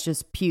you guys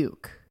just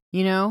puke,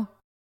 You're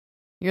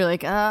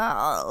like, You're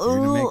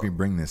gonna make me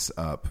bring this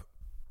up.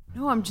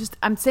 No,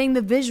 I'm saying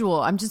the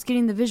visual. I'm just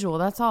getting the visual.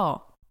 That's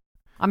all.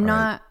 I'm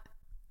not. Right.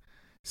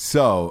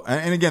 So,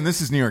 and again,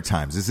 this is New York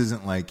Times. This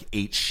isn't like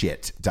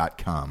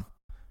 8shit.com.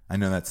 I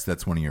know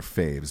that's one of your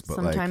faves, but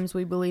sometimes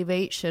we believe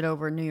 8shit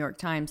over New York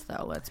Times,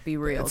 though. Let's be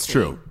real. It's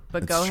true.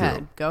 But go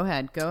ahead.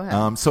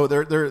 So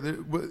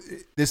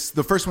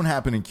the first one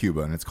happened in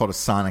Cuba, and it's called a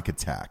sonic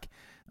attack.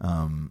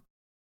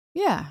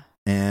 Yeah.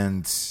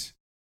 And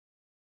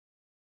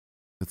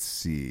let's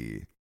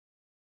see.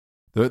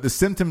 The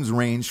symptoms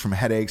range from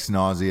headaches,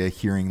 nausea,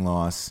 hearing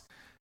loss.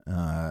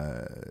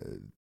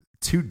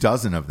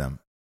 24 of them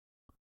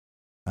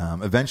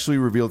eventually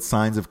revealed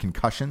signs of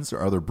concussions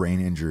or other brain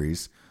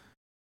injuries.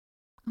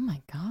 Oh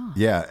my God.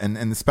 Yeah,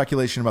 and the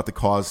speculation about the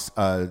cause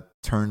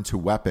turned to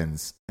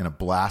weapons and a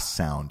blast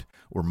sound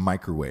or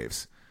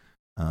microwaves.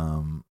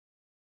 So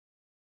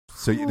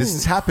this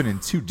has happened in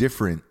 2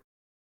 different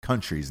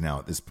countries now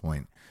at this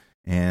point.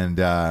 And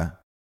wow,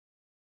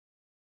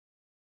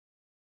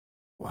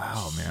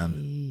 man.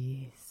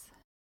 Jeez.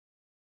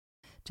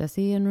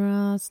 Jesse and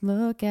Ross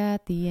look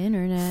at the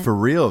internet. For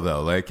real,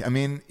 though. There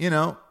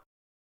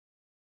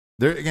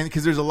again,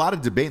 because there's a lot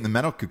of debate in the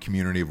medical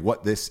community of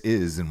what this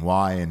is and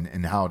why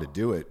and how to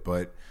do it.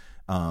 But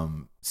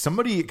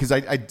because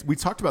we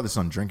talked about this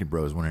on Drinking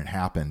Bros when it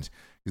happened.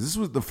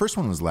 Because the first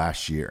one was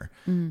last year,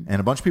 and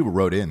a bunch of people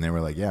wrote in. They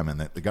were like, "Yeah,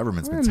 man, the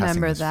government's been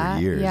testing this for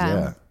years."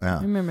 Yeah.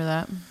 I remember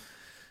that.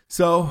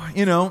 So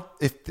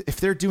if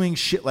they're doing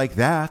shit like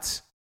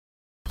that,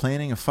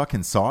 planning a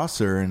fucking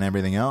saucer and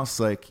everything else,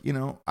 I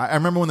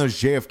remember when those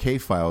JFK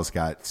files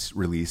got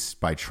released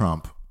by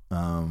Trump,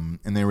 and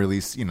they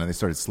released, they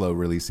started slow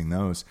releasing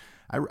those.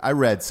 I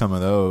read some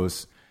of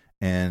those,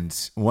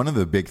 and one of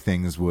the big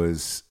things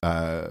was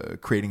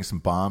creating some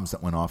bombs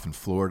that went off in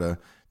Florida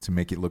to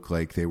make it look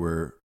like they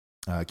were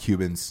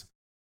Cubans,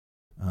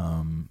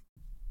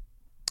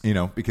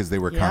 because they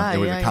were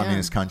the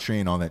communist country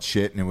and all that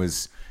shit. And it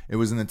was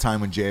in the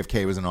time when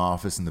JFK was in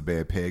office and the Bay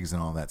of Pigs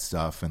and all that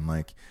stuff, and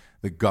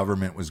the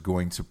government was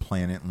going to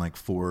plant it in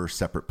 4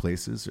 separate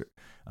places,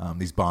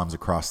 these bombs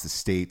across the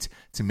state,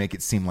 to make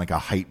it seem like a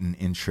heightened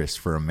interest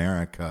for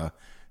America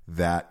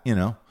that,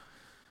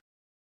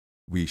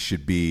 we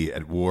should be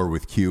at war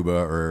with Cuba,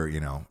 or,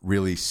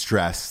 really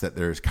stress that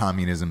there's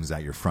communism's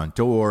at your front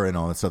door and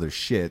all this other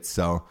shit.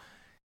 So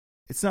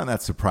it's not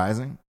that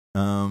surprising.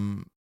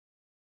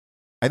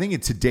 I think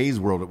in today's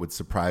world, it would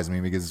surprise me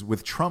because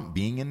with Trump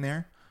being in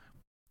there,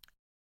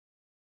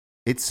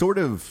 it sort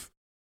of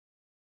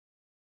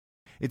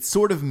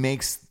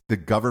makes the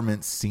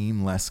government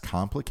seem less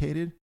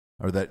complicated,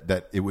 or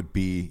that it would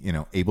be,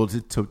 able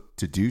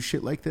to do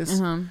shit like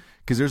this.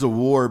 Because there's a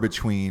war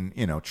between,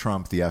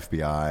 Trump, the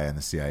FBI, and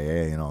the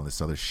CIA, and all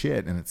this other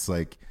shit. And it's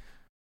like,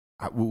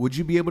 would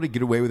you be able to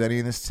get away with any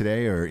of this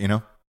today, or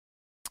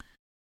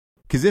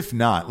Because if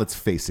not, let's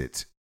face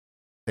it,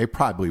 they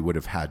probably would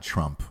have had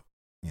Trump,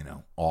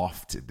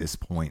 off to this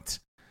point.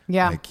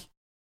 Yeah. Like,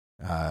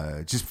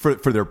 just for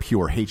their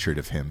pure hatred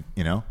of him,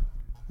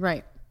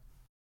 Right.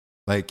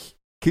 Like,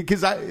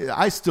 because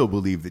I still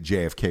believe that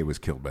JFK was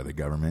killed by the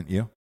government.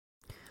 You?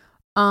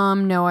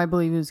 No, I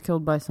believe he was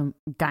killed by some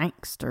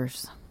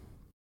gangsters.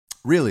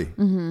 Really?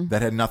 Mm-hmm.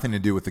 That had nothing to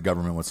do with the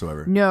government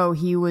whatsoever? No,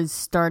 he was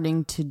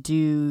starting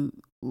to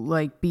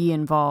be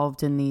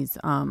involved in these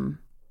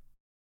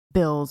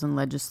bills and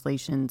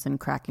legislations and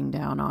cracking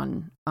down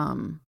on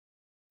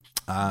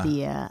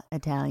the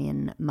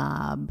Italian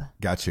mob.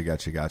 Gotcha.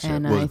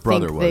 And well, his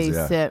brother was,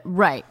 yeah. Said,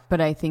 right,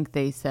 but I think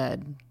they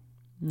said,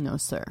 no,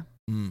 sir.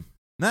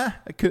 Nah,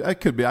 I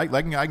could be. I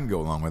can go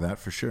along with that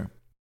for sure.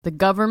 The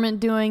government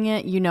doing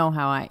it, you know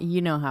how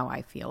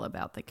I feel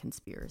about the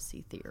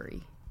conspiracy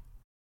theory.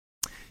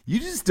 You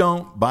just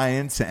don't buy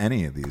into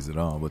any of these at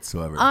all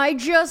whatsoever.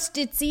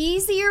 It's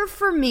easier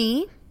for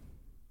me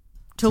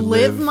to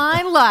live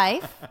my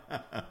life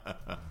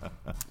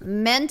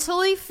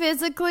mentally,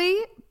 physically,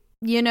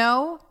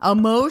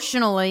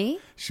 emotionally.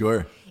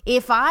 Sure.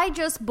 If I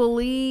just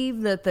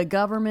believe that the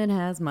government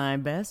has my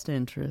best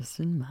interests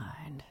in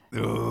mind.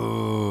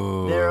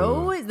 Oh.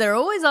 They're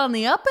always on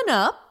the up and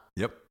up.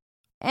 Yep.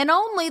 And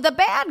only the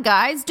bad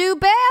guys do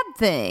bad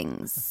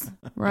things,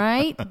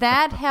 right?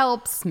 That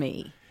helps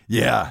me.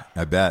 Yeah,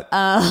 I bet.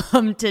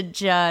 To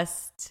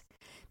just,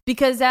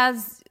 because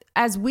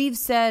as we've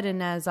said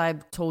and as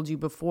I've told you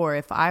before,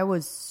 if I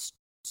was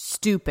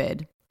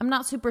stupid, I'm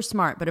not super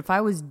smart, but if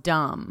I was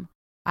dumb,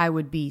 I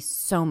would be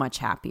so much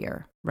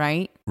happier,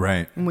 right?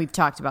 Right. And we've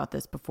talked about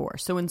this before.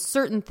 So in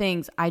certain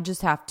things, I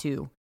just have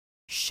to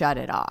shut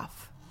it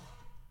off.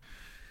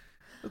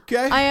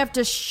 Okay. I have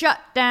to shut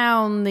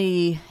down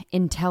the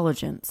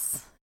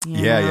intelligence.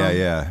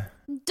 Yeah.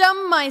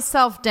 Dumb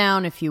myself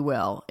down, if you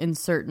will, in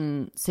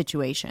certain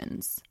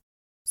situations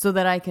so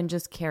that I can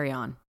just carry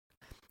on.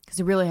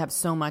 Because I really have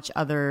so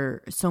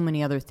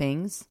many other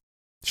things.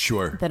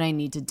 Sure. That I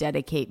need to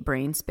dedicate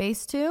brain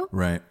space to.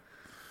 Right.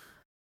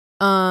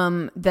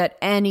 That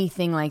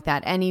anything like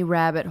that, any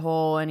rabbit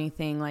hole,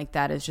 anything like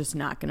that is just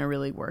not going to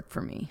really work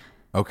for me.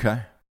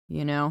 Okay.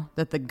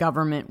 That the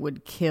government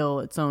would kill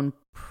its own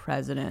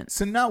president.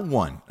 So not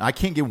one. I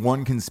can't get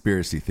one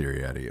conspiracy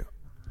theory out of you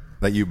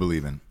that you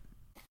believe in.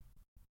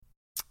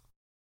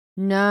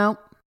 No.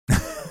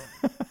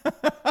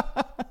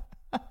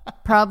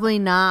 Probably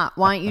not.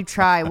 Why don't you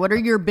try? What are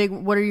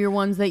your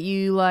ones that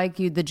you like?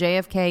 The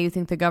JFK, you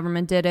think the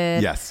government did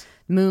it? Yes.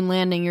 Moon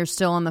landing, you're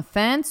still on the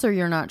fence or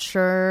you're not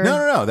sure?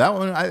 No. That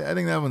one, I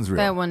think that one's real.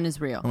 That one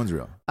is real. That one's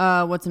real.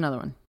 What's another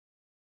one?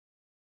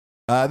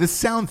 This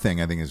sound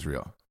thing, I think, is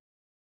real.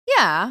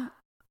 Yeah.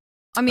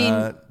 I mean,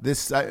 I think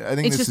it's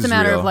this just is a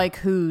matter real. of like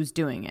who's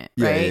doing it,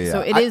 Yeah, right? yeah.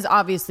 So it is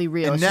obviously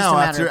real. And it's now,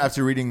 just a matter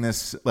after reading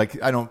this,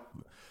 I'm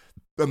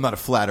not a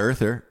flat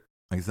earther.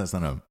 I guess that's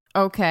not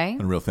a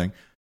real thing.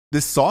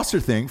 This saucer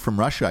thing from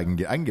Russia, I can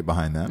get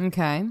behind that.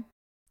 Okay.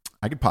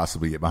 I could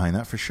possibly get behind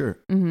that for sure.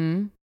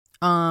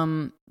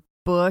 Mm-hmm.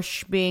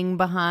 Bush being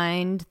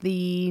behind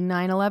the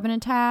 9/11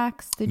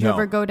 attacks. Did you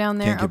ever go down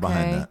there? Can't get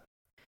behind that.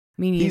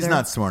 Me neither. He's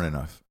not smart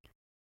enough.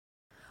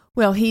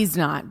 Well, he's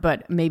not,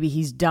 but maybe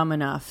he's dumb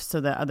enough so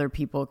that other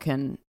people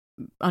can,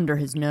 under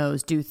his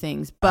nose, do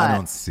things. But I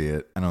don't see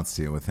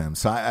it with him.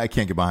 So I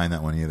can't get behind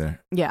that one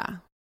either. Yeah.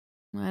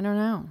 I don't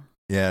know.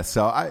 Yeah,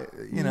 so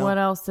what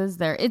else is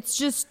there? It's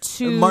just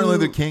too... Martin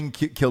Luther King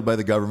killed by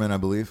the government, I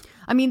believe.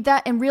 I mean,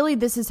 that, and really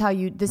this is how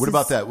you... What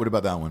about that? What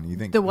about that one? You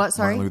think the what,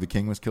 sorry? Martin Luther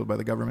King was killed by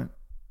the government?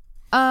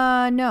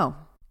 No.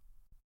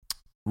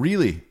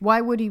 Really?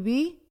 Why would he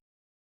be?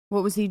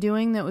 What was he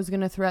doing that was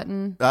going to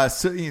threaten?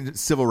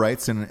 Civil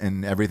rights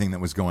and everything that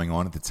was going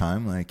on at the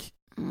time.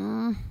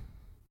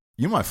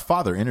 My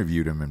father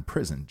interviewed him in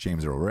prison,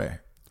 James Earl Ray.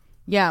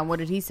 Yeah, what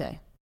did he say?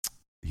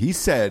 He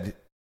said...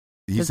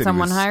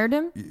 someone hired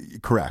him?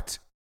 Correct.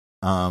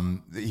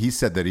 He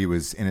said that he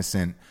was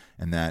innocent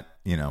and that,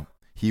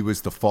 he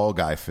was the fall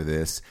guy for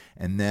this.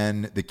 And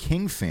then the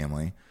King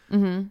family,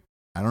 mm-hmm.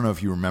 I don't know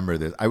if you remember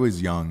this. I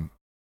was young.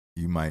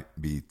 You might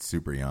be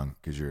super young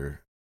because you're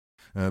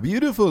a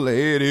beautiful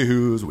lady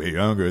who's way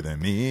younger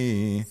than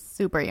me.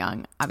 Super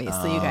young.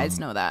 Obviously, you guys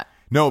know that.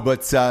 No,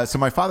 but so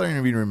my father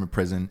interviewed him in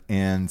prison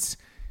and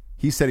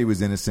he said he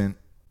was innocent.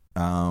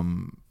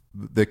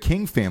 The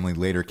King family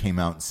later came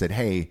out and said,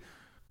 hey,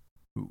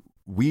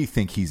 we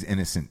think he's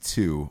innocent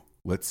too.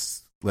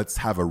 Let's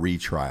have a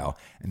retrial.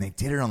 And they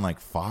did it on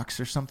Fox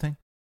or something.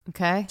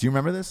 Okay. Do you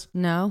remember this?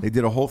 No. They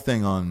did a whole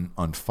thing on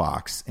Mm-hmm.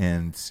 Fox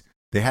and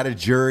they had a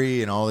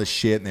jury and all this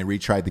shit and they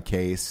retried the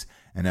case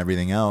and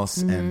everything else.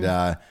 Mm-hmm.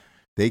 And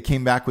they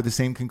came back with the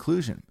same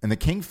conclusion. And the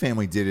King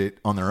family did it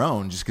on their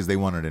own just because they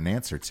wanted an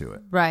answer to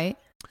it. Right.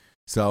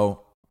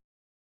 So,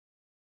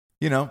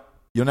 you'll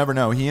never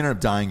know. He ended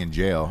up dying in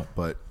jail,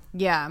 but...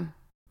 Yeah.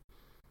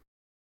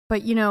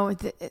 But,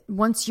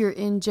 once you're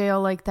in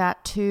jail like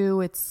that,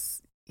 too,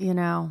 it's,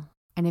 and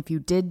if you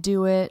did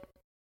do it,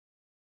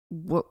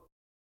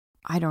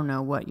 I don't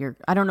know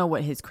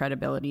what his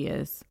credibility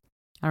is.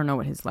 I don't know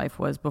what his life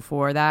was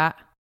before that.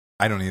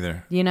 I don't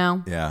either.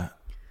 Yeah.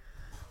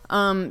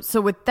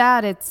 So with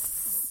that,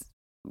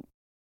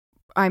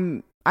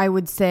 I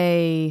would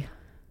say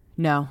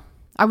no.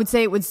 I would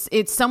say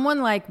it's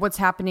someone like what's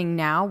happening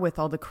now with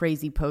all the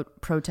crazy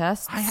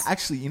protests. I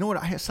actually, you know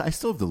what? I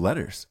still have the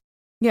letters.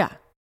 Yeah.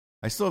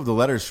 I still have the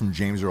letters from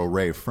James Earl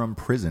Ray from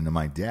prison to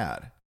my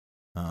dad.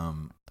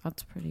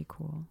 That's pretty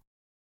cool.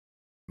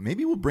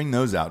 Maybe we'll bring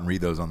those out and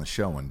read those on the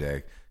show one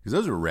day because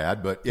those are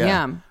rad. But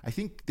yeah, I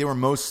think they were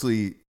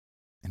mostly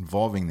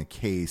involving the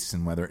case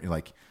and whether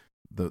like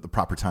the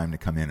proper time to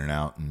come in and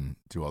out and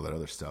do all that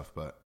other stuff.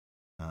 But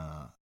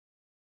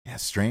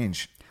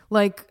strange.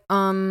 Like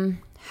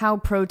how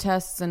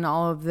protests and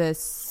all of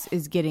this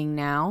is getting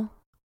now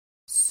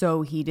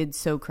so heated,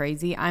 so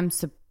crazy. I'm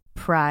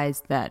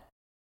surprised that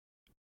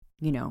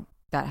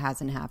that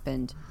hasn't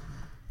happened.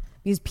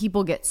 Because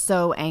people get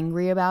so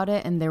angry about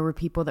it, and there were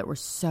people that were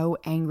so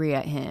angry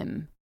at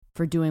him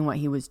for doing what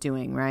he was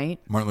doing, right?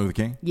 Martin Luther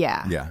King?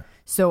 Yeah. Yeah.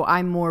 So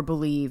I more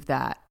believe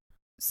that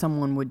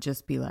someone would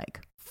just be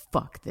like,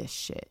 fuck this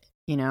shit,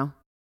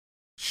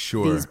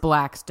 Sure. These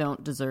blacks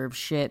don't deserve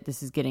shit.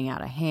 This is getting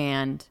out of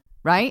hand,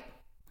 right?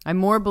 I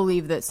more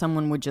believe that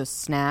someone would just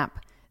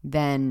snap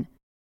than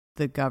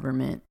the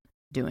government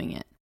doing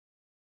it.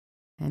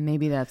 And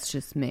maybe that's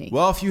just me.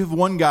 Well, if you have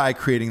one guy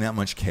creating that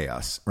much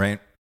chaos, right?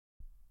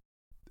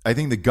 I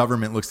think the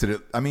government looks at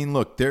it. I mean,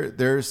 look,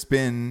 there's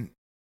been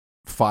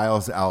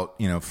files out,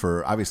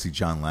 for obviously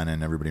John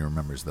Lennon. Everybody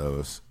remembers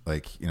those.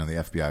 Like, the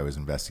FBI was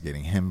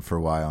investigating him for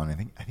a while, and I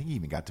think he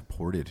even got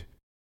deported. Do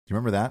you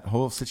remember that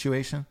whole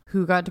situation?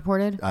 Who got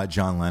deported?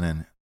 John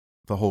Lennon.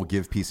 The whole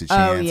give peace a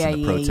chance and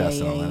the protests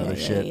and all that other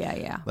shit.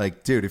 Yeah.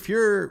 Like, dude, if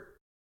you're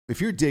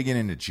digging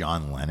into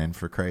John Lennon,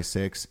 for Christ's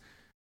sakes,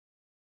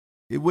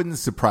 it wouldn't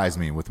surprise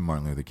me with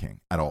Martin Luther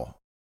King at all.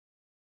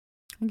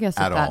 I guess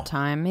at that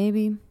time,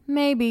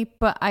 maybe,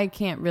 but I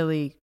can't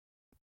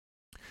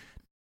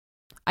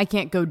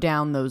go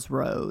down those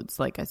roads,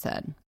 like I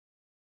said.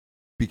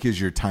 Because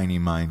your tiny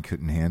mind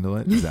couldn't handle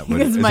it? Is that what,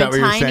 because is my that what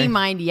you're tiny saying?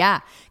 mind, yeah.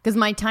 Because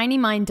my tiny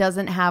mind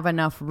doesn't have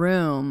enough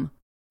room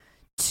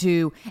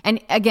to, and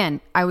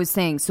again, I was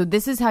saying, so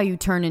this is how you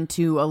turn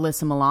into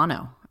Alyssa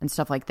Milano and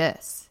stuff like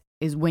this,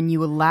 is when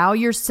you allow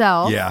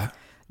yourself,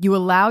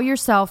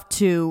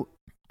 to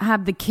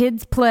have the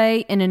kids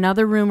play in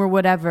another room or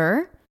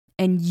whatever,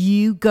 and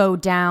you go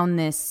down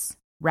this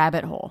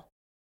rabbit hole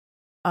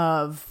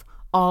of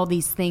all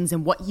these things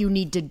and what you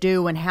need to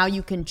do and how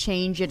you can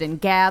change it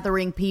and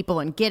gathering people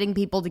and getting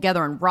people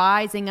together and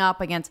rising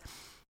up against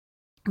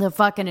the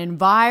fucking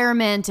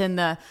environment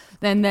and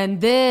then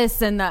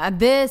this and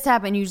this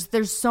happened.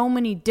 There's so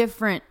many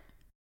different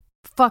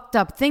fucked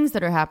up things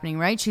that are happening,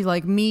 right? She's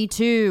like, Me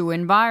Too,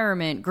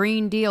 environment,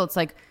 Green Deal. It's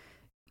like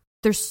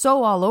they're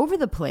so all over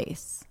the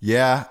place.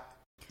 Yeah.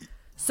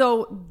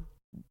 So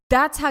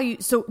that's how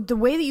so the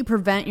way that you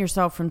prevent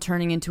yourself from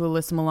turning into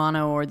Alyssa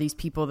Milano or these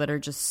people that are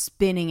just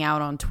spinning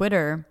out on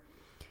Twitter,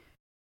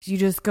 you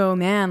just go,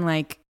 man,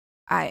 like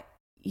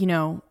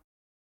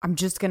I'm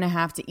just going to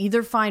have to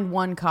either find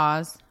one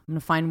cause. I'm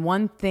going to find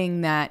one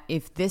thing that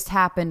if this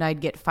happened, I'd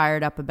get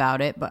fired up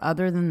about it. But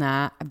other than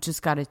that, I've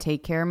just got to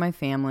take care of my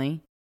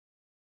family.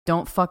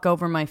 Don't fuck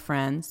over my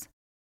friends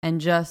and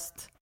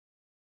just,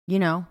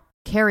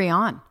 carry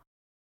on.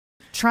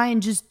 Try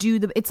and just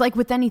it's like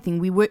with anything.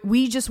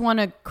 We just want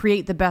to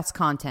create the best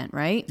content,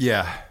 right?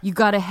 Yeah. You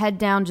got to head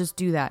down, just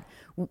do that.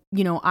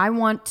 I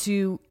want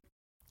to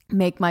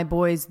make my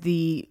boys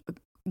the,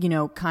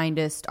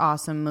 kindest,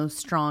 awesome, most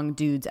strong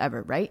dudes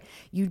ever, right?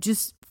 You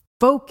just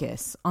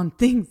focus on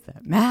things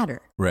that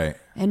matter. Right.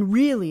 And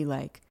really,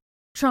 like,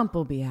 Trump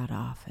will be out of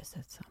office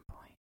at some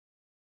point.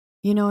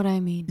 You know what I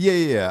mean?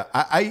 Yeah.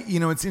 I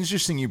it's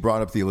interesting you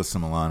brought up the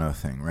Alyssa Milano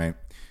thing, right?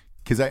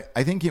 Because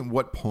I think at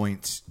what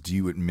point do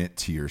you admit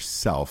to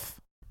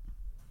yourself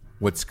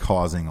what's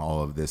causing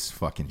all of this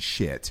fucking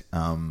shit?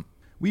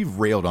 We've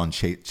railed on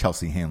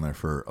Chelsea Handler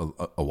for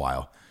a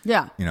while.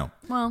 Yeah.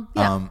 Well,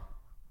 yeah.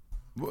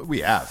 We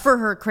have. For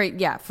her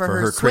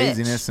her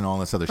craziness and all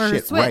this other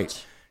shit. Switch.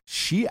 Right.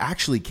 She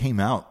actually came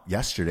out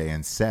yesterday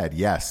and said,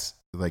 yes,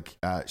 like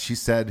she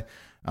said,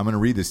 I'm going to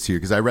read this to you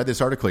because I read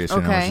this article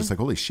yesterday and I was just like,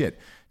 holy shit.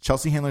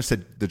 Chelsea Handler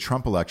said the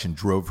Trump election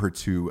drove her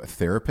to a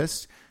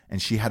therapist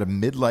and she had a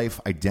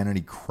midlife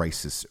identity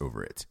crisis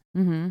over it.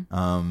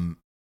 Mm-hmm.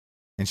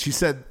 And she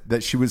said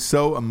that she was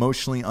so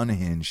emotionally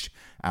unhinged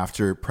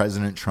after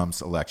President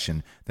Trump's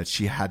election that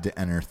she had to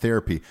enter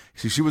therapy.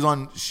 So she was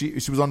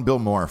on Bill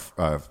Maher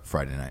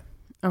Friday night.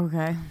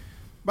 Okay.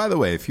 By the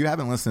way, if you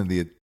haven't listened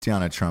to the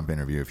Tiana Trump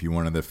interview, if you're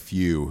one of the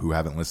few who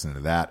haven't listened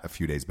to that a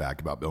few days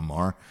back about Bill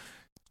Maher,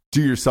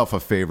 do yourself a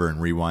favor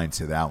and rewind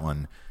to that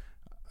one.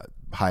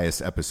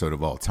 Highest episode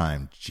of all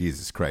time.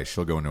 Jesus Christ.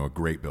 She'll go into a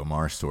great Bill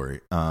Maher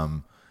story.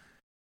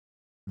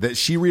 That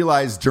she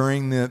realized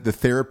during the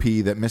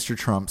therapy that Mr.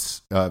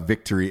 Trump's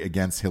victory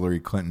against Hillary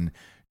Clinton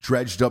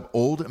dredged up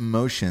old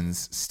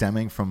emotions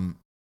stemming from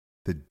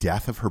the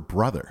death of her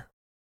brother.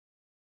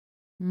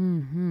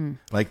 Mm-hmm.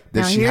 Like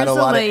that now, she had a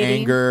lot lady. of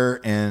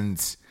anger and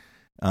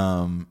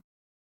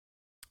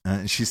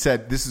she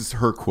said, this is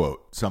her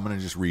quote. So I'm going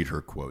to just read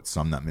her quote.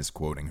 So I'm not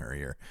misquoting her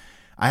here.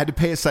 I had to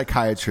pay a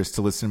psychiatrist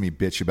to listen to me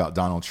bitch about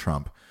Donald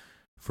Trump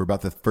for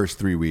about the first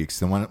 3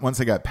 weeks. And once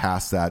I got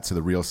past that to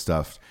the real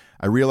stuff,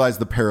 I realized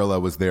the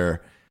parallel was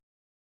there.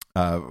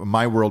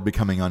 My world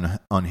becoming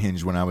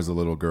unhinged when I was a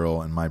little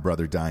girl and my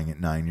brother dying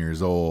at 9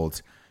 years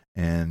old.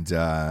 And,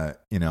 I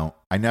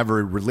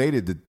never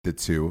related the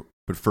two.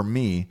 But for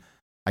me,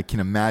 I can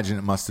imagine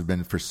it must have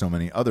been for so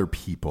many other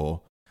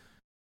people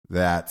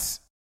that,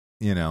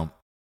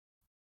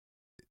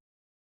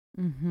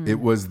 Mm-hmm. it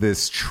was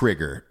this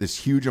trigger, this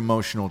huge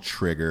emotional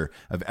trigger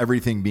of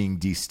everything being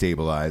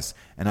destabilized.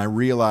 And I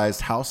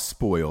realized how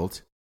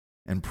spoiled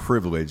and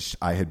privileged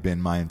I had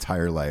been my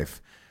entire life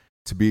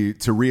to be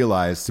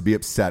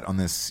upset on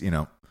this,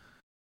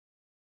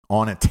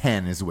 on a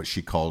 10 is what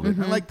she called it.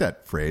 Mm-hmm. I like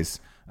that phrase.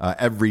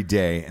 Every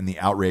day, and the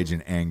outrage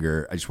and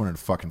anger. I just wanted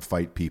to fucking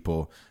fight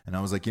people. And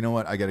I was like, you know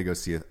what? I got to go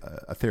see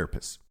a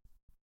therapist,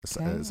 a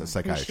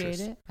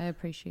psychiatrist. I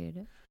appreciate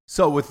it.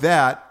 So with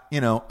that,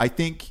 I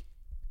think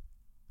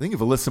if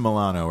Alyssa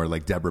Milano or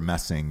like Deborah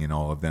Messing and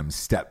all of them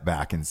stepped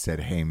back and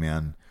said, hey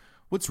man,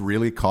 what's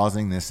really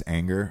causing this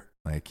anger?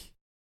 Like,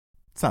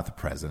 it's not the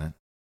president.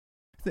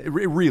 It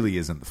really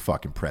isn't the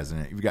fucking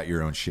president. You've got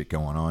your own shit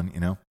going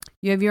on,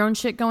 You have your own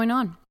shit going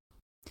on.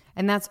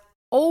 And that's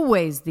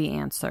always the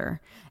answer.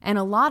 And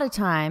a lot of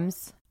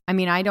times,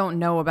 I don't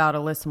know about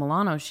Alyssa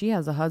Milano. She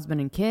has a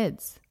husband and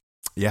kids.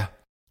 Yeah.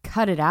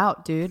 Cut it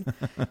out, dude.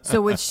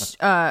 So with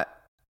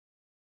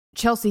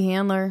Chelsea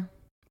Handler,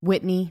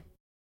 Whitney,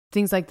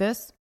 things like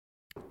this,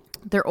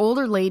 they're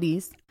older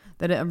ladies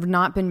that have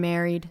not been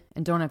married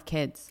and don't have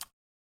kids.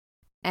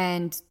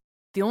 And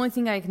the only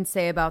thing I can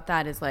say about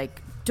that is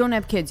like, don't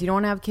have kids. You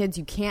don't have kids.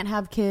 You can't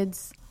have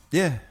kids.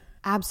 Yeah.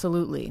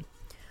 Absolutely.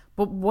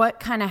 But what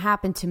kind of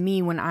happened to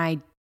me when I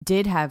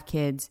did have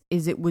kids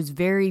is it was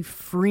very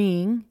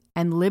freeing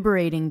and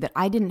liberating that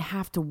I didn't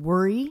have to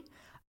worry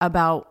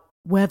about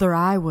whether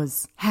I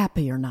was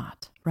happy or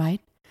not,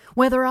 right?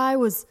 Whether I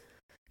was,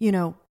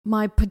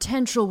 my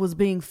potential was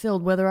being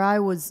filled, whether I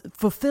was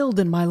fulfilled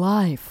in my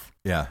life.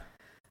 Yeah.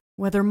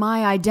 Whether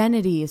my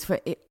identity is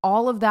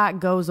all of that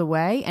goes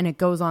away and it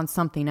goes on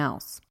something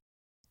else.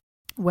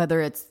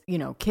 Whether it's,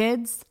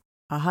 kids,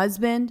 a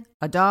husband,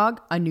 a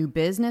dog, a new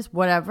business,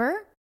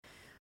 whatever.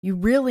 You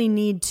really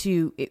need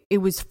to, it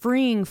was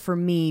freeing for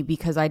me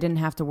because I didn't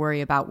have to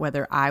worry about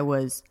whether I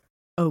was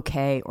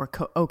okay or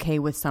okay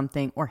with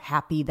something or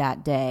happy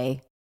that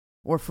day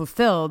or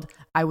fulfilled.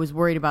 I was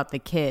worried about the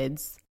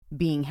kids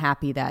being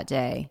happy that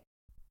day,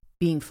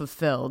 being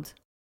fulfilled,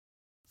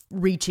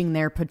 reaching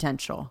their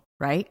potential,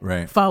 right?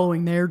 Right.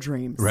 Following their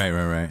dreams.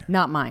 Right.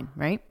 Not mine,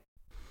 right?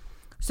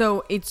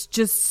 So it's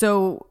just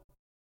so...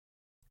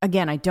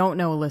 Again, I don't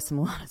know Alyssa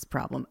Milano's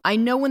problem. I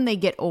know when they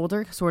get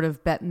older, sort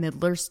of Bette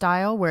Midler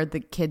style, where the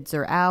kids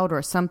are out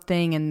or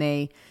something and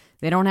they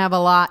don't have a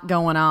lot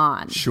going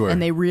on. Sure.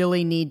 And they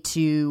really need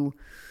to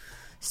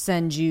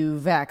send you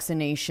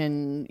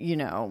vaccination,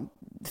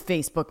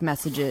 Facebook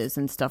messages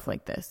and stuff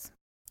like this.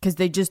 Because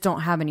they just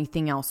don't have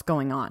anything else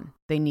going on.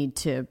 They need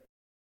to,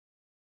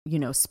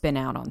 spin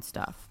out on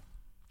stuff.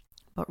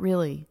 But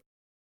really,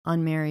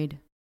 unmarried,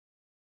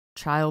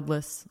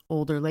 childless,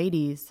 older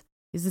ladies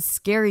is a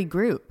scary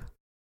group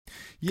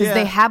because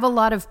they have a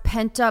lot of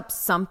pent up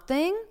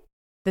something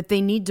that they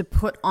need to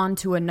put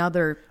onto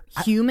another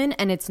human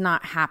and it's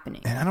not happening.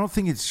 And I don't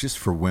think it's just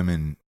for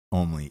women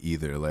only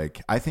either.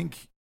 Like, I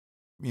think,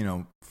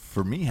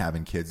 for me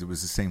having kids, it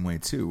was the same way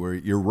too, where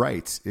you're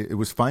right. It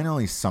was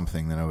finally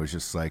something that I was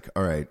just like,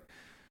 all right,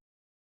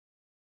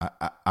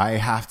 I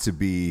have to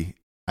be,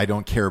 I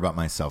don't care about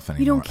myself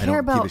anymore. You don't care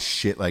I don't give a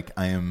shit. Like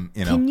I am,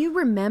 Can you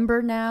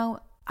remember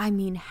now?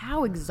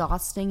 How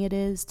exhausting it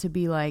is to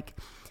be like,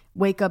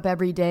 wake up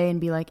every day and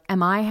be like,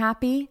 am I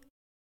happy?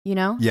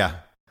 Yeah.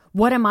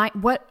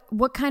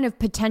 What kind of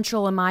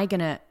potential am I going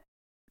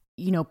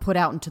to, put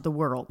out into the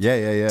world?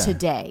 Yeah.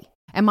 Today.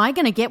 Am I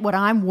going to get what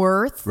I'm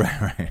worth?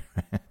 Right.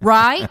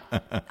 Right?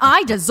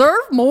 I deserve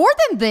more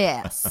than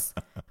this.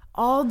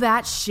 All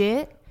that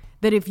shit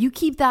that if you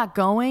keep that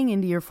going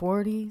into your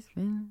 40s,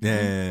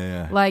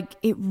 yeah. Like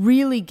it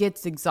really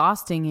gets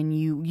exhausting and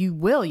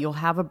you'll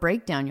have a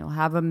breakdown. You'll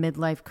have a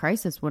midlife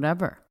crisis,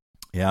 whatever.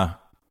 Yeah.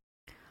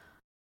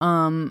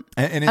 And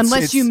it's,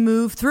 unless you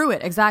move through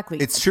it. Exactly.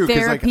 It's true.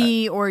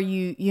 Therapy or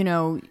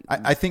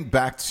I think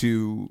back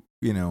to,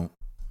 the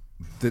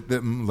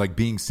like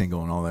being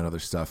single and all that other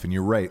stuff. And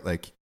you're right.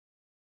 Like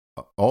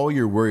all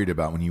you're worried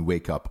about when you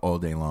wake up all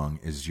day long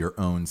is your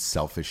own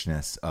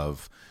selfishness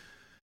of,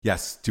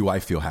 yes, do I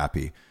feel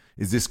happy?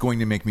 Is this going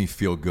to make me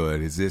feel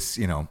good? Is this,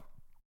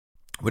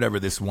 whatever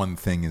this one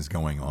thing is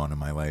going on in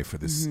my life, or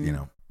this, you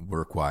know,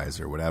 work wise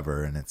or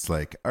whatever. And it's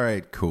like, all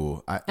right,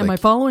 cool. Am I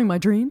following my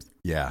dreams?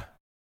 Yeah.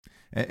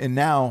 And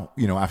now,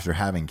 you know, after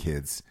having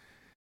kids,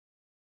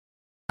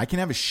 I can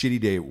have a shitty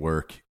day at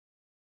work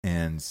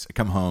and I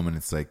come home and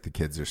it's like the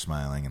kids are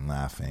smiling and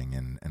laughing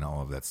and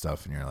all of that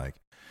stuff. And you're like,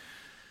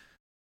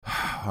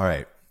 all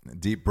right,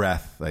 deep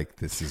breath. Like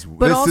this is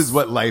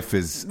what life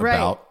is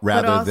about,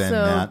 rather than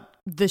that.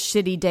 The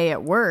shitty day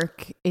at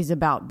work is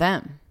about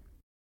them.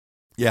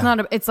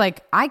 Yeah. It's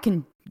like I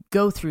can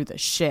go through the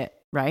shit,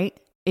 right?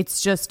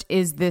 It's just,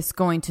 is this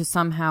going to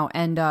somehow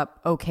end up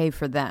okay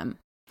for them?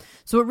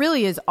 So it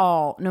really is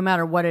all, no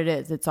matter what it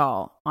is, it's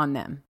all on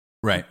them.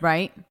 Right.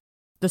 Right?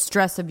 The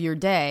stress of your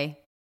day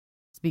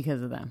is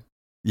because of them.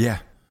 Yeah.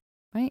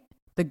 Right?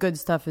 The good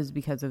stuff is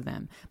because of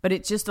them. But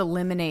it just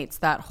eliminates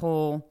that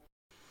whole,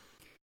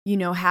 you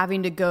know,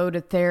 having to go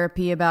to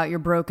therapy about your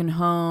broken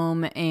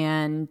home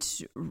and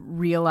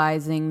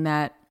realizing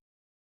that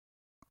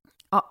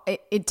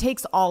it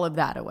takes all of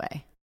that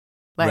away.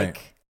 Like, right.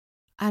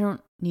 I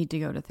don't need to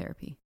go to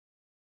therapy.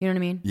 You know what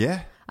I mean?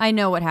 Yeah. I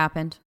know what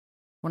happened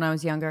when I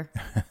was younger.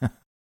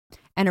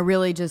 And I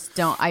really just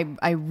don't,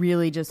 I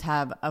really just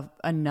have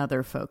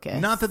another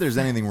focus. Not that there's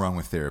anything wrong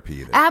with therapy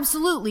either.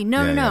 Absolutely.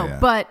 No. Yeah.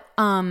 But,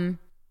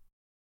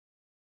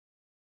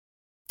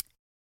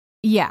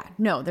 yeah,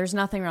 no, there's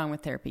nothing wrong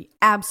with therapy.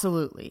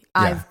 Absolutely.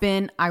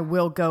 Yeah. I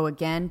will go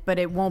again, but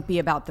it won't be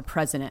about the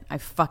president.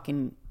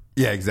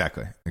 Yeah,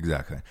 exactly. I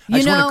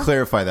just want to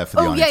clarify that for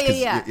the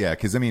audience. Yeah,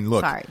 because I mean,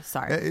 look.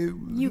 Sorry.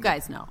 You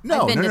guys know.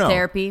 No, I've been to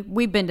therapy.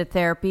 We've been to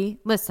therapy.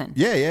 Listen.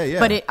 Yeah.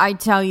 But I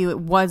tell you, it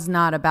was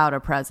not about a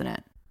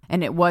president.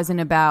 And it wasn't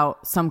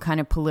about some kind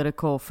of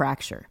political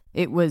fracture.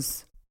 It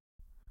was,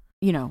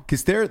 you know,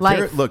 because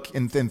look,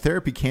 and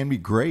therapy can be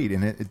great,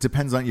 and it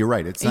depends on. You're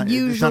right. It's not.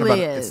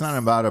 It's not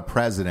about a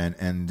president.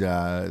 And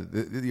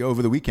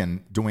over the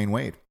weekend, Dwayne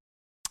Wade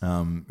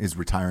is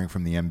retiring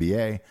from the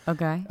NBA.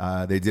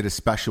 Okay. They did a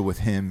special with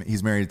him.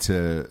 He's married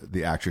to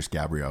the actress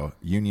Gabrielle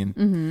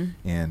Union,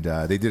 and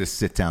they did a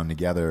sit down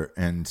together.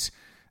 And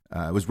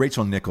it was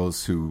Rachel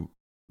Nichols, who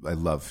I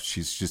love.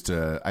 She's just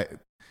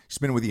she's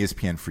been with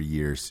ESPN for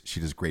years. She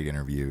does great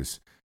interviews.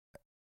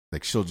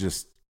 Like, she'll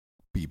just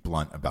be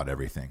blunt about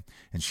everything.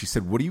 And she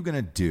said, what are you going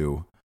to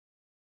do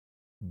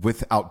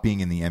without being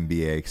in the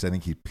NBA? Because I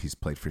think he's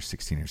played for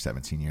 16 or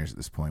 17 years at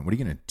this point. What are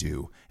you going to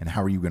do? And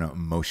how are you going to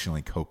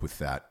emotionally cope with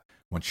that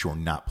once you're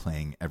not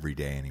playing every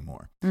day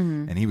anymore?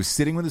 And he was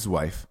sitting with his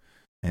wife,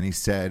 and he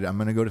said, I'm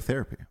going to go to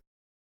therapy.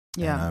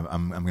 Yeah. And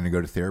I'm going to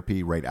go to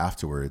therapy right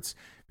afterwards,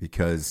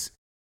 because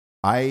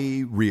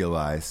I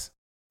realize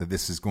that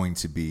this is going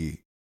to be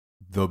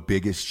the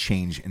biggest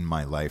change in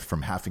my life,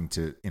 from having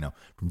to, you know,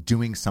 from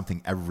doing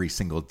something every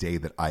single day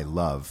that I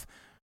love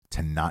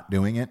to not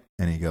doing it.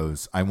 And he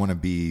goes, I want to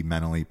be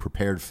mentally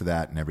prepared for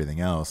that and everything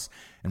else.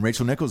 And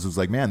Rachel Nichols was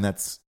like, man,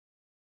 it's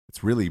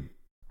really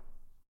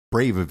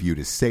brave of you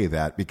to say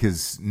that,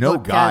 because no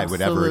guy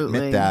would ever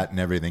admit that and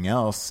everything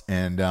else.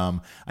 And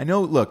I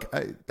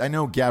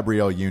know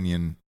Gabrielle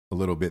Union a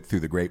little bit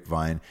through the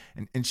grapevine,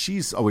 and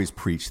she's always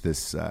preached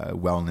this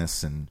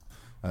wellness and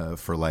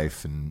for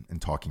life and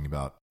talking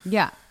about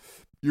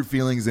your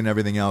feelings and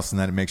everything else, and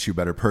that it makes you a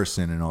better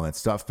person and all that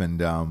stuff.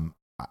 And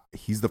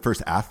he's the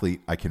first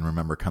athlete I can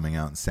remember coming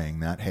out and saying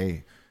that,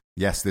 hey,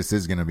 yes, this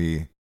is going to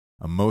be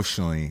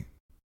emotionally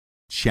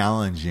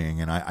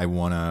challenging, and I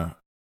want to,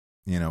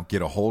 you know,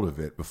 get a hold of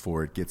it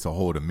before it gets a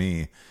hold of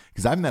me.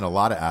 Because I've met a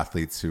lot of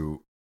athletes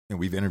who, and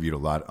we've interviewed a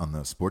lot on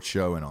the sports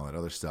show and all that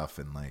other stuff,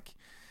 and like,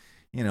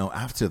 you know,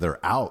 after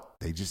they're out,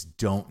 they just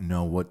don't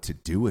know what to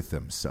do with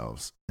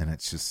themselves. And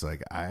it's just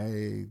like,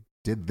 I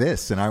did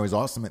this, and I was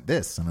awesome at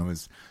this, and I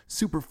was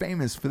super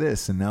famous for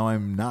this, and now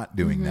I'm not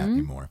doing that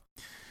anymore.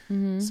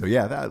 So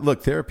yeah,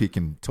 therapy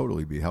can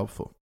totally be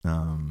helpful.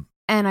 And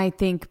I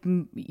think,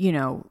 you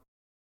know,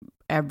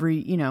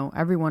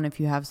 everyone, if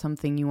you have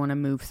something you want to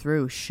move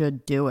through,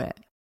 should do it.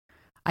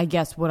 I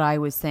guess what I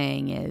was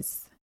saying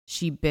is,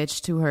 she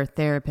bitched to her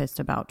therapist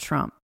about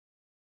Trump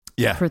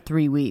for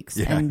 3 weeks.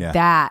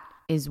 That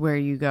is where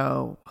you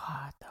go,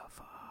 what the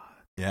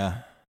fuck?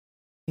 Yeah.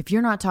 If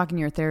you're not talking to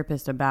your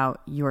therapist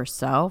about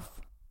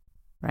yourself,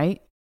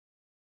 right?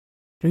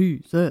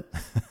 Jesus.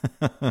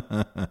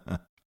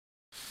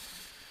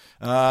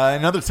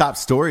 Another top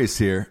stories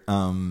here.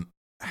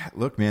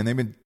 Look,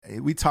 man,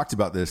 we talked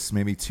about this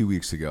maybe 2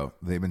 weeks ago.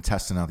 They've been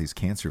testing out these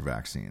cancer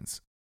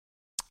vaccines.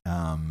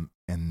 And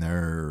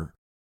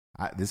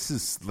this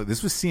was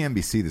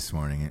CNBC this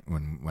morning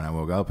when I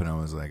woke up, and I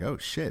was like, oh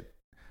shit.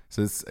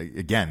 So this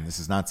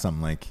is not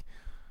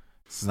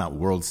this is not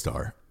World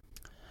Star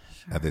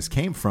that this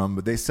came from,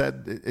 but they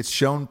said it's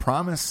shown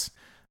promise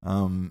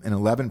in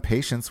 11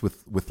 patients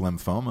with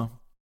lymphoma.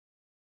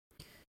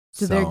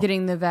 So they're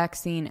getting the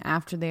vaccine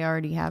after they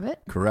already have it?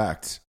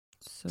 Correct.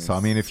 So I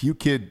mean, if you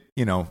could,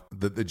 you know,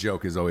 the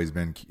joke has always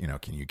been, you know,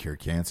 can you cure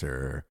cancer?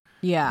 Or,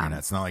 yeah. You know,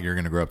 it's not like you're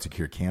going to grow up to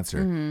cure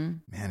cancer.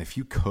 Man, if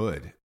you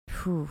could.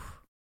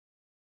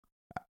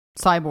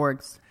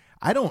 Cyborgs.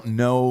 I don't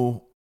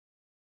know.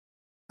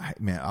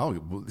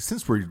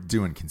 Since we're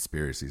doing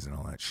conspiracies and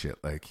all that shit,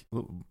 like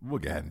we'll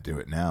go ahead and do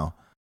it now.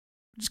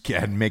 Just go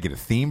ahead and make it a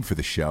theme for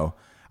the show.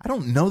 I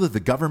don't know that the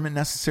government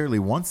necessarily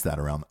wants that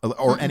around,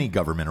 or any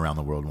government around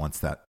the world wants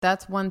that.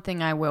 That's one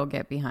thing I will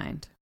get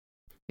behind,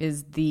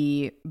 is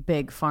the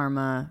big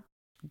pharma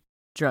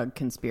drug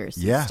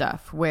conspiracy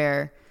stuff,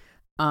 where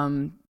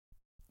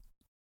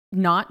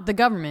not the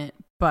government,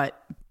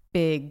 but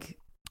big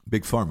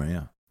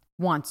pharma,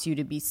 wants you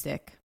to be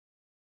sick.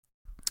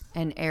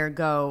 And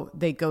ergo,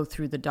 they go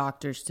through the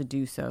doctors to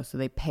do so. So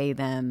they pay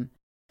them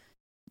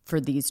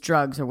for these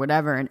drugs or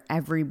whatever. And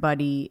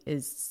everybody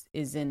is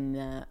in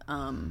the,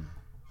 on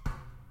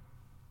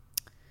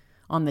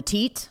the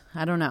teat.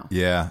 I don't know.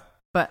 Yeah.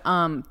 But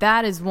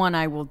that is one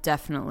I will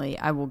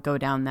go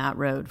down that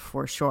road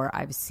for sure.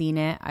 I've seen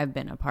it. I've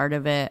been a part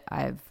of it.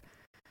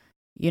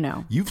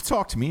 You've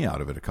talked me out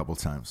of it a couple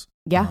times.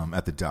 Yeah.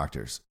 At the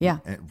doctors. Yeah.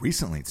 And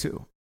recently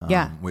too.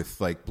 Yeah.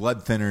 With like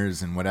blood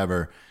thinners and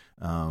whatever.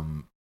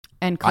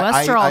 And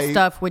cholesterol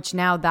stuff, which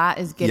now that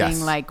is getting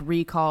like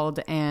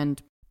recalled,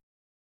 and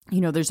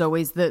there's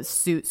always the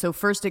suit. So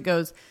first it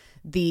goes,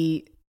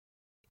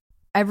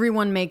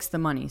 everyone makes the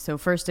money. So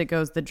first it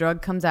goes, the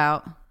drug comes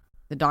out,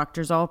 the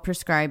doctors all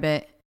prescribe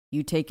it,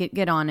 you take it,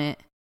 get on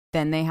it.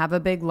 Then they have a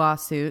big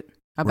lawsuit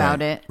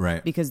about it,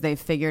 right? Because they've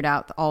figured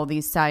out all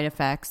these side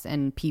effects,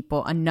 and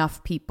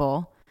enough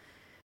people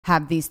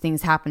have these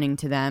things happening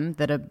to them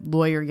that a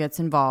lawyer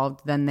gets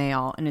involved,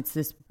 and it's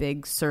this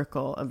big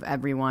circle of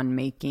everyone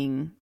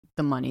making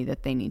the money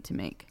that they need to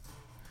make.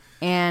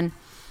 And,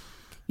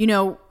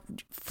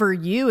 for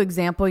you,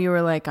 example, you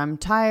were like, I'm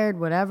tired,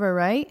 whatever,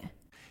 right?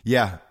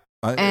 Yeah.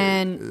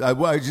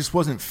 I just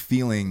wasn't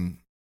feeling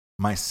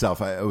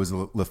myself. I was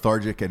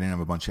lethargic. I didn't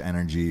have a bunch of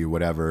energy or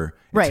whatever.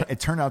 Right.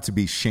 It turned out to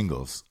be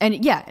shingles. And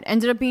it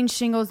ended up being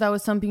shingles. That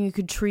was something you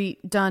could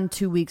treat, done,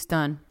 2 weeks,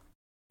 done.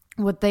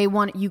 What they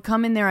want, you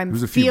come in there, it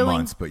was a few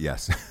months, but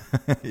yes.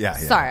 Yeah.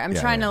 Sorry, I'm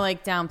trying to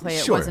like downplay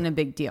it. Sure. It wasn't a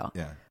big deal.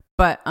 Yeah.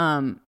 But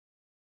I'm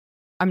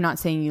not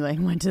saying you like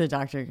went to the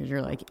doctor because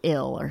you're like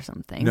ill or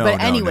something. No,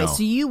 but anyway, no.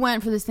 So you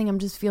went for this thing. I'm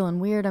just feeling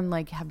weird. I'm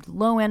like, have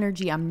low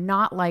energy. I'm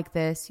not like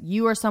this.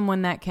 You are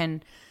someone that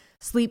can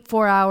sleep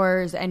 4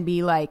 hours and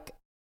be like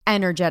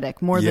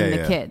energetic more than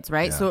the kids,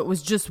 right? Yeah. So it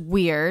was just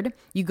weird.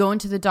 You go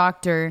into the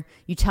doctor,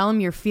 you tell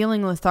them you're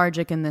feeling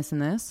lethargic and this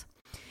and this.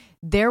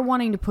 They're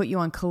wanting to put you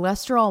on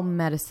cholesterol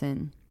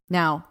medicine.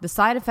 Now, the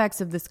side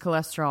effects of this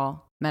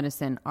cholesterol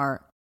medicine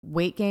are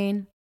weight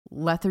gain,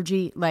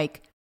 lethargy,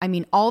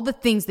 all the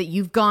things that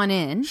you've gone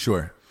in.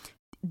 Sure.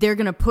 They're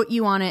going to put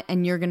you on it,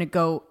 and you're going to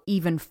go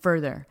even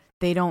further.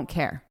 They don't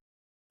care,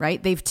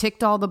 right? They've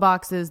ticked all the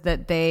boxes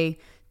that they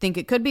think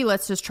it could be.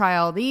 Let's just try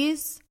all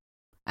these.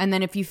 And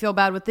then if you feel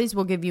bad with these,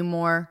 we'll give you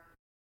more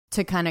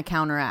to kind of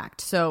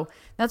counteract. So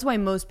that's why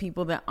most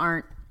people that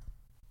aren't,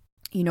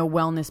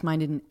 wellness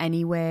minded in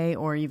any way,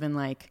 or even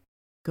like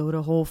go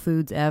to Whole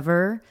Foods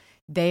ever,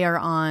 they are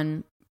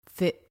on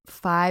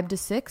 5 to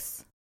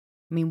 6.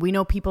 I mean, we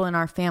know people in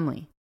our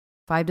family,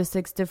 5 to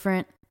 6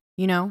 different,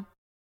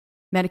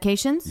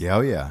 medications. Yeah.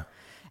 Oh yeah.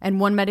 And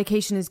one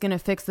medication is going to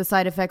fix the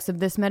side effects of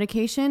this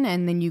medication.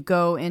 And then you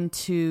go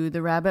into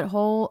the rabbit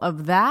hole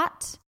of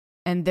that,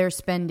 and they're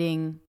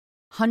spending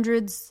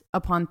hundreds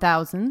upon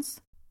thousands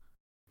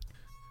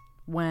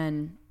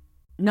when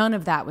none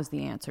of that was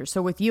the answer.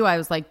 So with you, I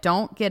was like,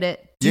 don't get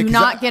it. Do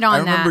not get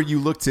on that. I remember you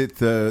looked at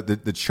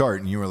the chart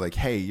and you were like,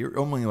 hey, you're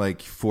only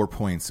like 4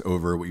 points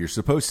over what you're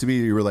supposed to be.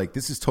 You were like,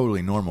 this is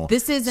totally normal.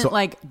 This isn't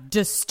like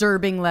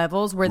disturbing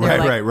levels where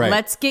they're right.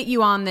 Let's get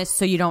you on this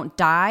so you don't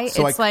die.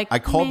 So it's I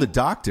called the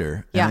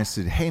doctor and I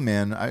said, hey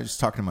man, I was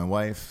talking to my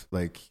wife,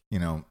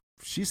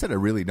 she said I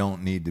really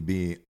don't need to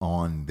be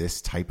on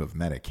this type of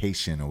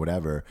medication or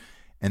whatever.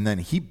 And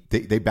then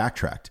they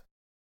backtracked.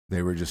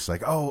 They were just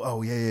like,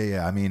 oh,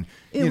 yeah. I mean,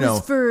 it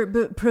was for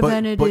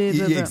preventative. But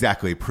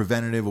exactly.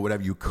 Preventative or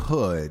whatever you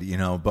could,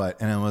 and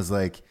I was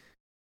like,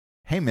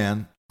 hey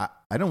man,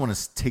 I don't want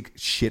to take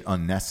shit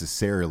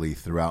unnecessarily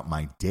throughout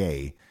my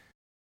day.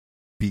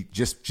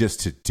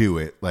 Just to do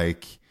it.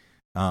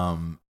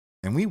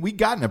 And we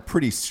got in a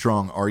pretty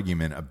strong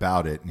argument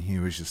about it. And he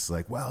was just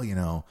like, well,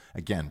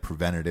 again,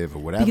 preventative or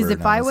whatever. Because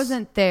if I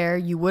wasn't there,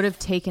 you would have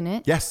taken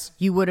it. Yes.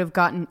 You would have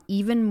gotten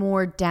even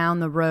more down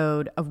the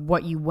road of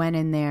what you went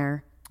in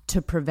there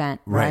to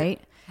prevent,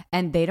 right?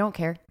 And they don't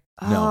care.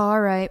 No. Oh,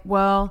 all right.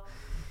 Well,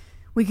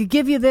 we could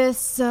give you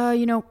this,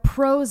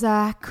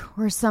 Prozac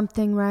or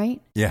something,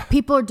 right? Yeah.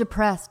 People are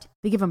depressed.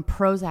 They give them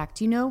Prozac.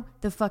 Do you know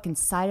the fucking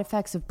side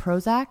effects of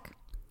Prozac?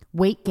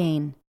 Weight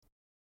gain.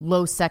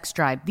 Low sex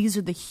drive. These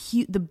are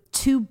the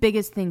two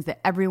biggest things that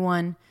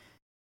everyone,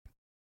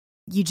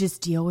 you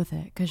just deal with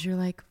it because you're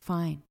like,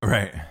 fine.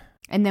 Right.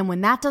 And then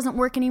when that doesn't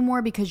work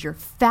anymore because you're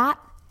fat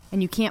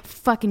and you can't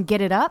fucking get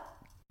it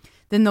up,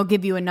 then they'll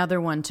give you another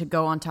one to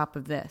go on top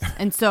of this.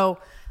 And so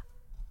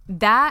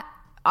that,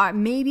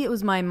 maybe it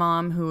was my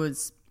mom who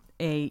was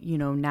a,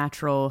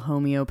 natural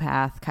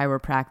homeopath,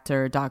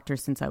 chiropractor, doctor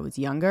since I was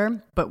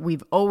younger, but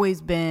we've always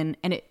been,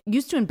 and it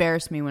used to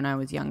embarrass me when I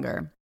was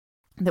younger.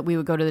 that we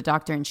would go to the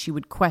doctor and she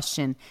would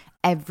question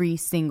every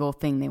single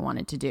thing they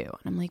wanted to do.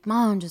 And I'm like,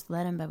 Mom, just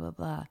let him, blah, blah,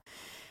 blah.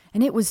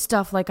 And it was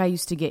stuff like I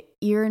used to get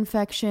ear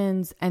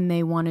infections and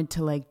they wanted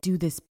to like do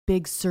this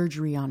big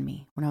surgery on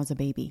me when I was a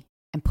baby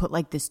and put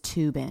like this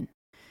tube in.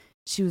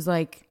 She was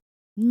like,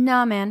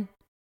 nah, man,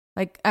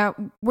 like,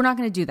 we're not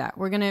going to do that.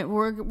 We're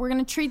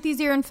going to treat these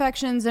ear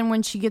infections. And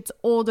when she gets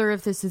older,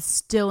 if this is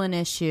still an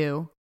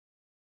issue,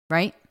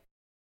 right?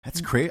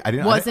 That's crazy.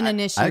 Wasn't an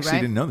issue, I actually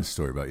right? didn't know this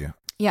story about you.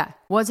 Yeah,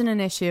 wasn't an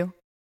issue.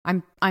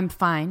 I'm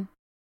fine.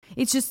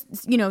 It's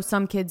just, you know,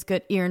 some kids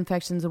get ear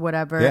infections or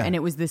whatever. Yeah. And it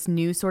was this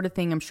new sort of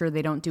thing. I'm sure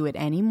they don't do it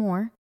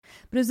anymore.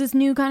 But it was this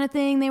new kind of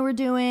thing they were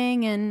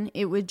doing. And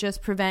it would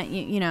just prevent,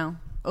 you know,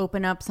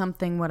 open up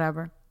something,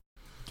 whatever.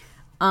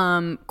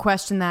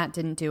 Question that,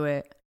 didn't do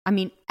it. I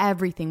mean,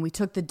 everything. We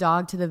took the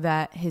dog to the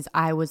vet. His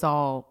eye was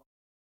all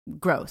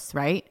gross,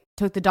 right?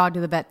 Took the dog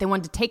to the vet. They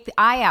wanted to take the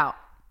eye out.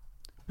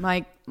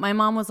 Like, my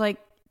mom was like,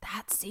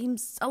 that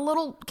seems a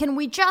little, can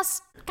we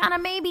just kind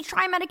of maybe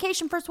try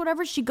medication first,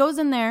 whatever? She goes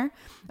in there,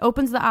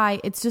 opens the eye.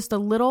 It's just a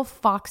little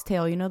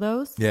foxtail. You know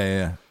those?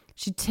 Yeah.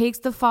 She takes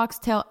the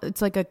foxtail.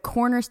 It's like a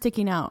corner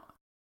sticking out.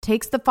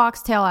 Takes the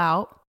foxtail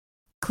out,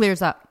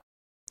 clears up.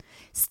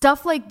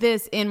 Stuff like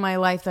this in my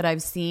life that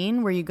I've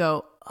seen where you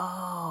go,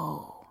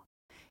 oh,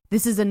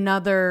 this is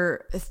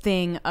another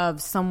thing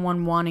of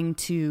someone wanting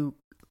to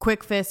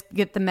quick fix,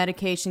 get the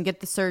medication, get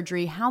the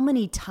surgery. How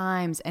many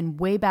times, and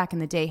way back in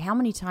the day, how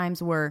many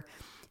times were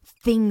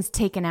things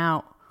taken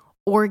out,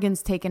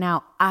 organs taken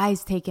out,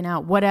 eyes taken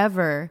out,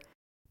 whatever,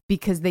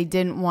 because they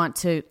didn't want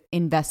to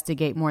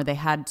investigate more. They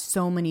had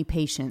so many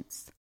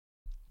patients,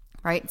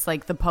 right? It's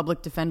like the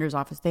public defender's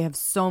office. They have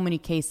so many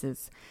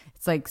cases.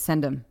 It's like,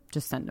 send them,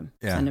 just send them,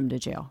 send them to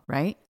jail,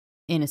 right?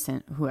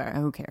 Innocent,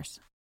 who cares?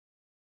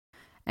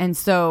 And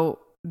so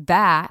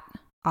that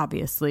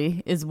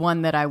obviously is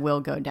one that I will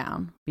go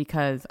down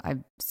because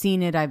I've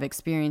seen it. I've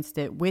experienced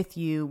it with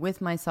you, with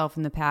myself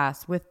in the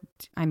past, with,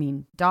 I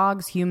mean,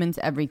 dogs, humans,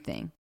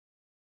 everything.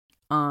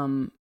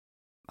 I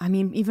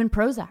mean, even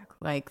Prozac,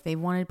 like they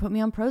wanted to put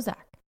me on Prozac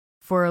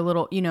for a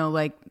little, you know,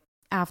 like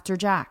after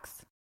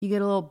Jax, you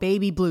get a little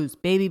baby blues.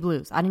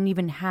 I didn't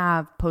even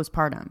have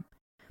postpartum.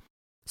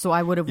 So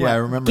I would have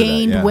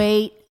gained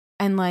weight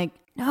and like,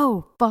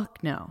 no, fuck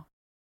no.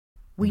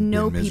 We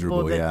know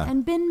people that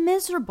and been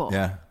miserable.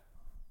 Yeah.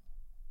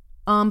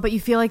 But you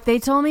feel like they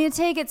told me to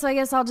take it, so I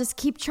guess I'll just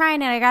keep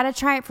trying it. I got to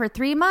try it for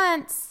 3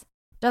 months.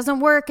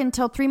 Doesn't work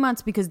until 3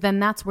 months because then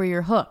that's where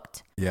you're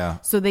hooked. Yeah.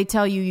 So they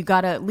tell you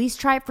got to at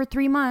least try it for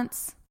 3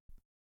 months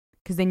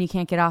because then you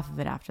can't get off of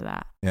it after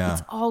that. Yeah.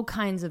 It's all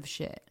kinds of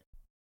shit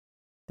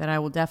that I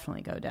will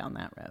definitely go down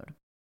that road.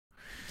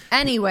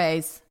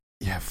 Anyways.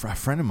 Yeah, for a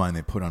friend of mine,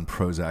 they put on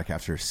Prozac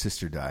after her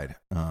sister died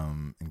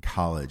in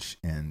college,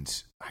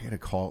 and I got a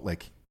call,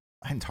 like,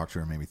 I hadn't talked to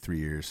her in maybe 3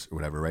 years or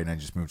whatever, right? And I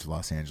just moved to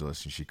Los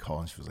Angeles, and she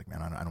called, and she was like,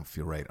 man, I don't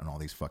feel right on all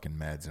these fucking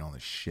meds and all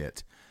this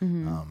shit.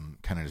 Mm-hmm.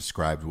 Kind of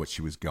described what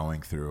she was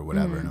going through or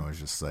whatever, and I was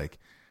just like,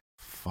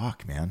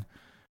 fuck, man.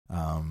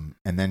 And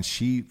then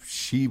she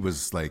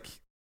was like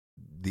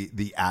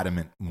the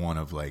adamant one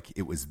of like,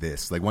 it was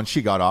this. Like, once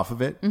she got off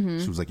of it,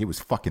 she was like, it was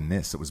fucking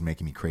this that was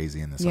making me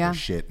crazy and this other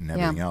shit and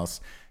everything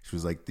else. She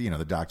was like, you know,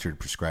 the doctor had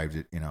prescribed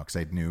it, you know, because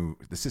I knew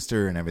the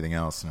sister and everything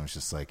else, and I was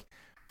just like,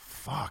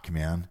 fuck,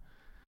 man.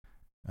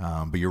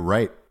 But you're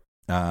right.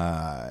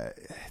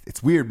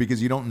 It's weird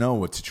because you don't know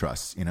what to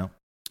trust, you know,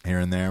 here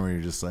and there where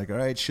you're just like, all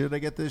right, should I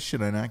get this?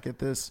 Should I not get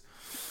this?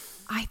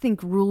 I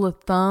think rule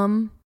of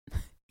thumb,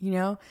 you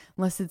know,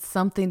 unless it's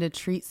something to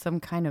treat some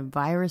kind of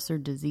virus or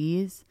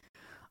disease,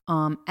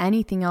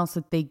 anything else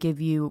that they give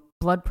you,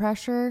 blood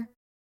pressure,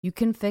 you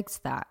can fix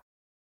that.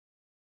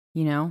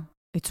 You know,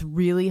 it's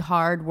really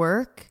hard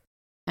work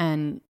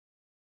and,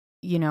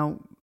 you know,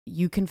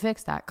 you can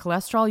fix that.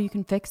 Cholesterol, you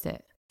can fix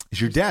it.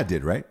 Your dad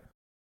did, right?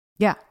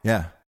 Yeah.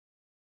 Yeah.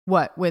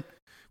 What? With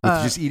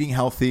just eating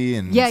healthy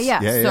and... Yeah.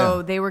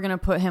 So they were going to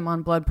put him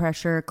on blood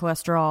pressure,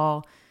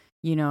 cholesterol,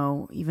 you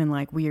know, even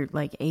like weird,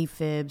 like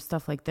AFib,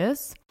 stuff like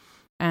this.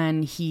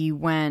 And he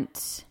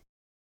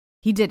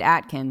did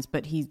Atkins,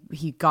 but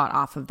he got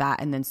off of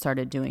that and then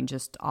started doing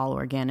just all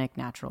organic,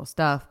 natural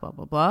stuff, blah,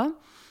 blah, blah.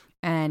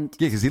 And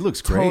yeah, because he looks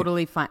great.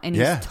 Totally fine. And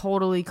he's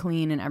totally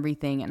clean and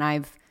everything. And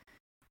I've,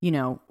 you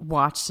know,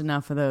 watched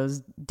enough of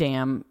those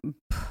damn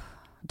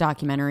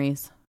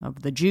documentaries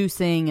of the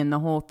juicing and the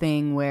whole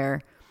thing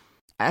where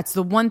that's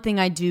the one thing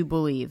I do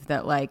believe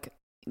that like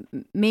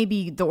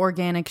maybe the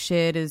organic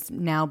shit is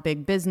now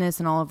big business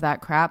and all of that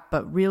crap.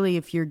 But really,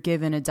 if you're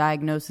given a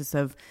diagnosis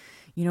of,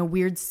 you know,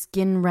 weird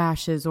skin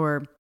rashes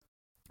or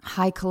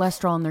high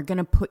cholesterol and they're going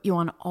to put you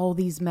on all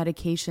these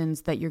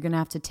medications that you're going to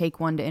have to take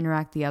one to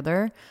interact the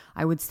other,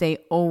 I would say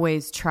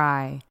always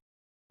try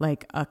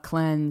like a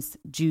cleanse,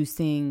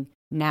 juicing,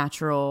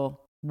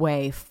 natural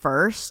way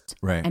first.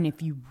 Right. And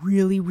if you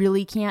really,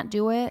 really can't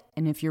do it,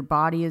 and if your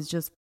body is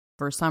just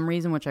for some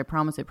reason, which I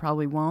promise it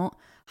probably won't,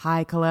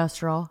 high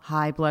cholesterol,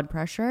 high blood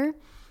pressure,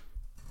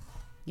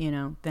 you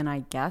know, then I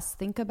guess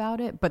think about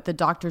it. But the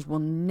doctors will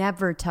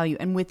never tell you.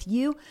 And with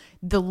you,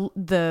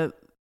 the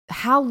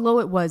how low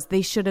it was.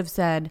 They should have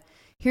said,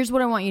 here's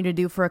what I want you to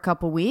do for a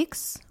couple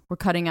weeks. We're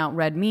cutting out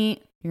red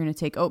meat. You're going to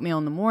take oatmeal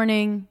in the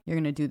morning. You're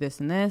going to do this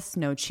and this.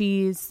 No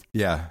cheese.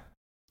 Yeah.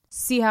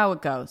 See how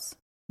it goes.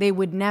 They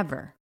would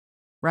never,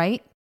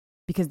 right?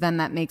 Because then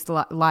that makes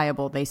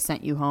liable. They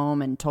sent you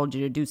home and told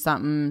you to do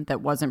something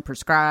that wasn't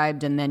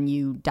prescribed and then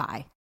you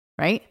die,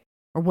 right?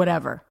 Or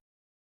whatever.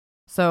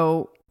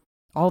 So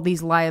all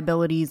these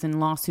liabilities and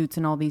lawsuits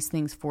and all these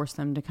things force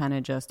them to kind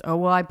of just, oh,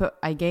 well,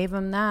 I gave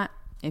him that.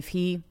 If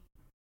he,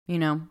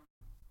 if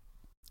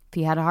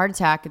he had a heart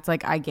attack, it's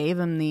like I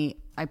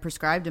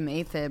prescribed him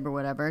AFib or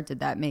whatever. Did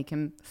that make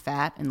him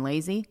fat and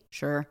lazy?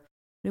 Sure.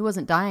 But he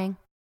wasn't dying.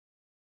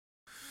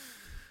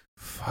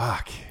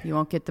 Fuck. You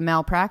won't get the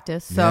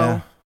malpractice.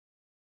 So,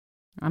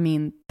 I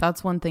mean,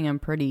 that's one thing I'm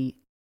pretty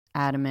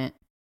adamant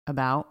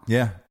about.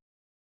 Yeah.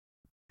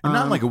 And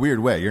not in like a weird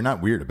way. You're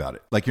not weird about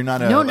it. Like you're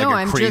not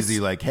crazy,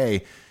 like,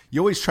 hey, you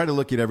always try to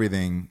look at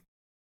everything.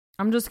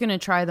 I'm just going to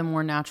try the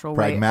more natural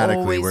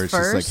pragmatically, way. where it's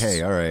just like,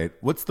 hey, all right,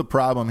 what's the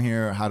problem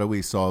here? How do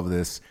we solve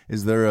this?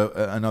 Is there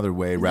another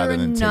way rather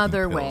than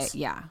another taking way? pills?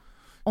 Yeah.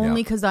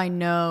 Only because I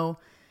know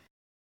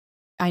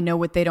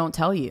what they don't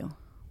tell you,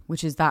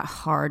 which is that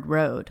hard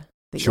road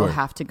that you'll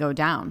have to go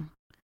down.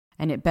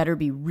 And it better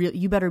be real.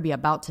 You better be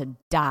about to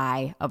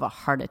die of a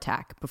heart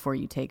attack before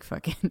you take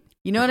fucking,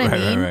 you know what I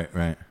mean?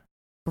 Right.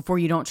 Before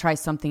you don't try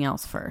something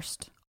else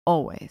first.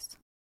 Always.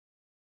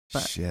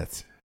 But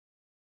shit.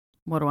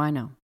 What do I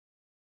know?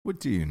 What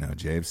do you know,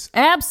 Javes?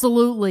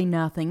 Absolutely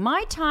nothing.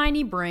 My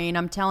tiny brain,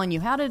 I'm telling you,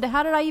 how did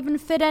I even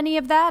fit any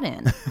of that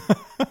in?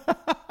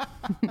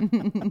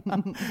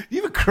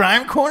 You have a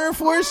crime corner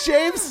for us,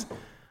 Javes?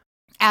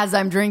 As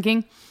I'm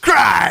drinking.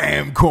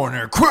 Crime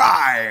corner.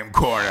 Crime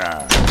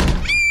corner.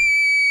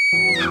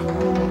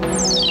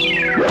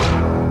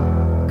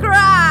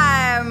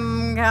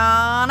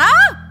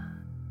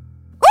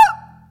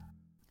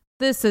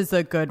 This is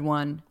a good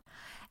one.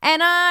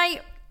 And I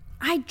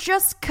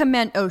just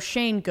commend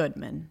Shane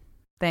Goodman.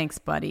 Thanks,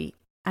 buddy.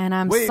 And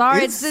I'm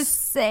sorry it's the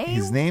same.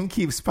 His name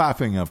keeps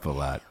popping up a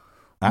lot.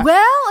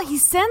 Well, he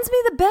sends me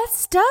the best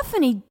stuff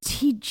and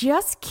he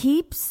just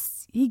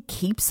keeps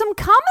them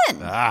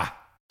coming.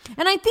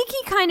 And I think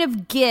he kind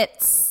of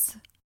gets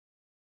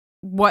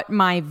what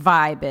my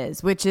vibe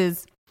is, which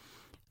is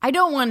I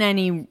don't want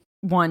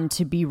anyone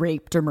to be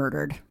raped or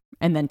murdered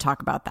and then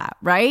talk about that,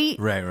 right?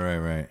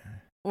 Right.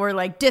 Or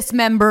like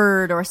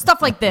dismembered or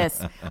stuff like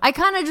this. I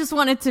kind of just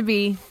want it to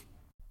be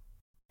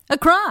a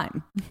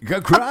crime.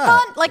 A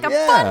crime. A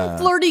fun,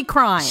 flirty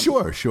crime.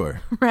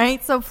 Sure.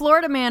 Right? So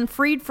Florida man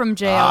freed from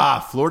jail.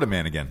 Florida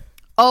man again.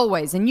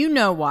 Always. And you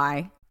know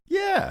why.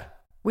 Yeah.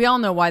 We all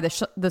know why.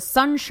 The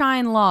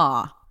Sunshine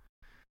Law.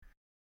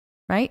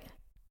 Right?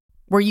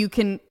 Where you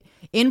can,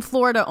 in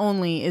Florida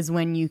only, is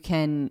when you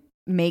can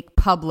make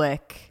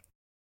public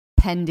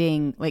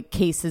pending like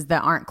cases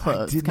that aren't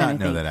closed. I did not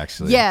know that,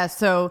 actually. Yeah,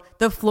 so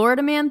the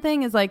Florida man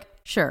thing is like,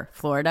 sure,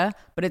 Florida,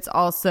 but it's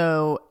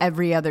also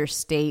every other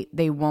state.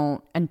 They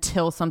won't,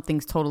 until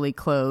something's totally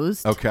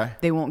closed. Okay.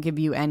 They won't give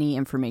you any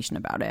information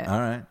about it. All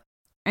right.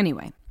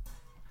 Anyway.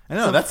 I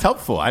know, that's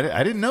helpful. I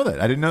didn't know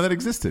that. I didn't know that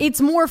existed. It's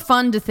more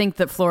fun to think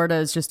that Florida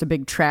is just a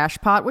big trash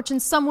pot, which in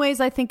some ways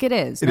I think it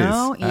is. It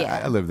no? is.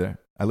 Yeah. I live there.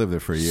 I lived there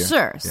for a year.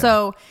 Sure. Yeah.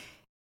 So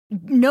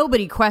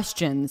nobody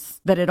questions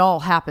that it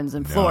all happens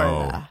in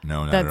Florida.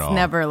 No, not That's at all.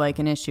 never like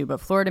an issue.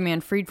 But Florida man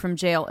freed from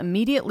jail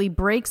immediately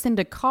breaks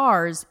into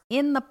cars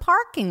in the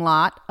parking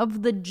lot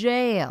of the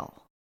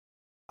jail.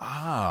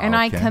 And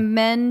I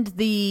commend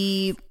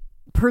the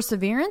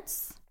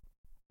perseverance.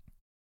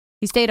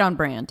 He stayed on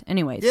brand.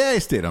 Anyways. Yeah, he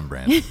stayed on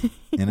brand.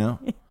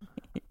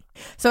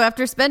 So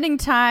after spending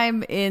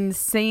time in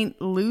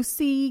St.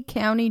 Lucie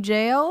County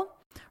Jail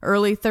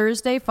early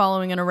Thursday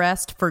following an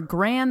arrest for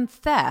grand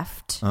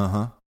theft,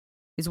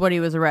 is what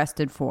he was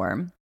arrested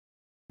for.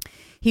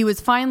 He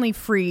was finally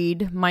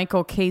freed,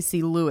 Michael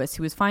Casey Lewis.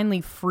 He was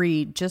finally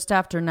freed just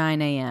after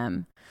 9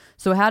 a.m.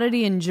 So how did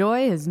he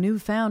enjoy his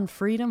newfound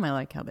freedom? I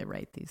like how they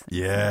write these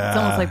things. Yeah. It's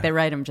almost like they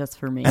write them just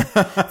for me.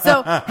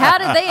 So how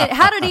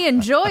did he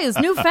enjoy his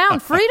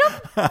newfound freedom?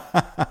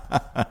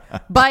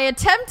 By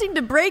attempting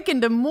to break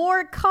into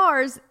more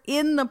cars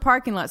in the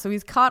parking lot. So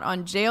he's caught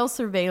on jail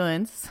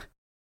surveillance.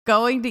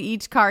 Going to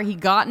each car, he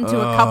got into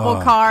a couple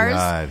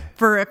cars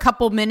for a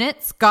couple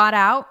minutes, got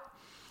out.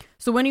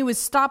 So when he was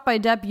stopped by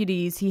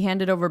deputies, he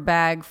handed over a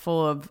bag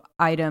full of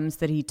items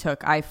that he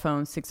took: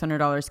 iPhone,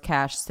 $600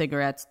 cash,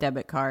 cigarettes,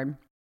 debit card.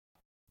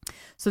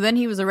 So then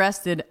he was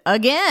arrested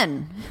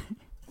again,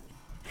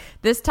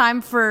 this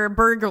time for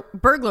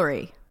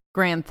burglary,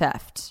 grand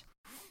theft,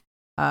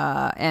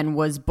 and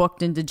was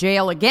booked into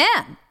jail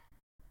again.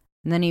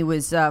 And then he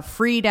was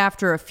freed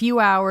after a few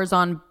hours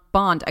on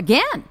bond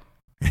again.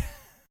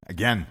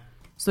 Again.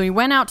 So he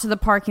went out to the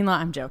parking lot.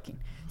 I'm joking.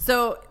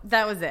 So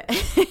that was it.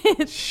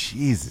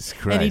 Jesus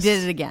Christ. And he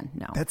did it again.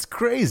 No. That's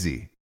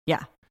crazy.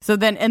 Yeah. So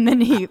then, and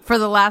then he, for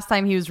the last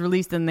time he was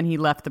released, and then he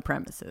left the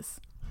premises.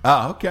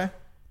 Oh, okay.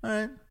 All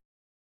right.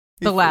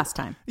 Last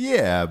time.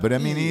 Yeah, but I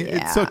mean,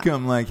 it took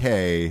him like,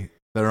 hey,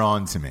 they're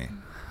on to me.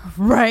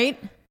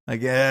 Right?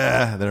 Like,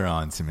 yeah, they're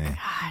on to me.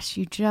 Gosh,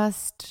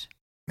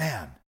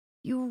 Man.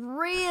 you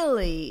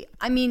really,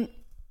 I mean,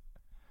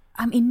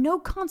 no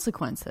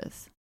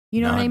consequences.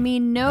 You know what I None.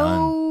 mean?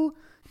 No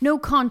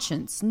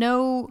conscience,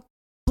 no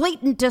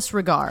blatant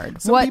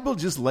disregard. Some people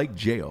just like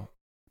jail.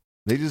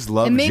 They just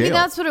love And maybe jail.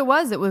 that's what it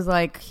was. It was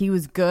like he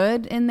was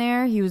good in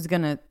there. He was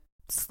going to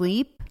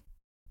sleep.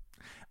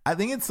 I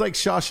think it's like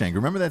Shawshank.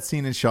 Remember that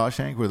scene in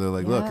Shawshank where they're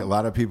like, look, a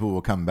lot of people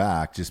will come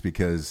back just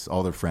because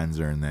all their friends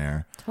are in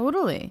there.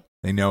 Totally.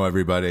 They know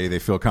everybody. They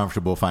feel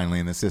comfortable finally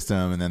in the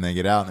system. And then they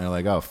get out and they're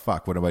like, oh,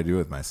 fuck, what do I do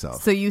with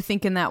myself? So you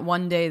think in that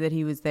one day that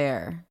he was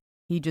there,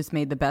 he just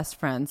made the best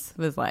friends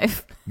of his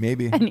life.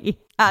 Maybe. And he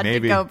had to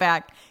go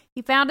back.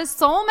 He found his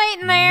soulmate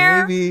in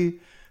there. Maybe.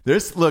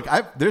 There's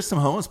some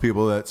homeless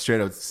people that straight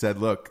up said,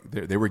 look,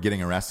 they were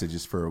getting arrested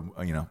just for,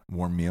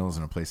 warm meals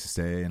and a place to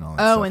stay and all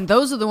that stuff. Oh, and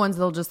those are the ones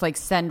they'll just like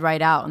send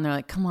right out. And they're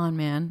like, come on,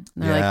 man.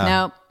 And they're like,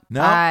 nope.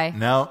 Bye.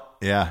 No.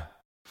 Yeah.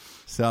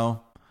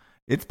 So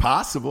it's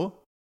possible.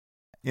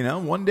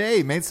 One day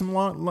he made some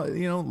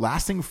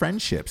lasting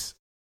friendships.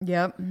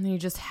 Yep. And he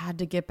just had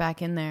to get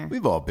back in there.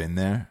 We've all been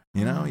there.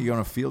 You go on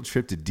a field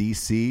trip to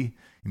D.C.,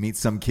 you meet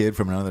some kid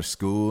from another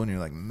school, and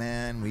you're like,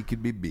 man, we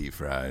could be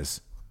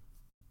B-fries.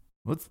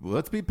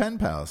 Let's be pen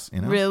pals,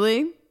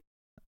 Really?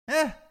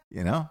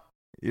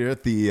 You're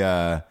at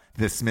the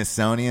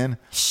Smithsonian.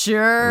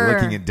 Sure.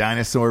 Looking at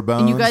dinosaur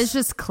bones. And you guys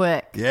just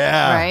click.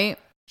 Yeah. Right?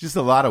 Just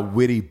a lot of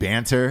witty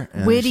banter.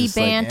 And Witty it's just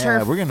banter,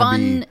 like, we're going to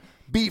fun. be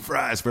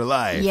B-fries for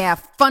life. Yeah,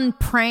 fun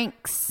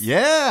pranks.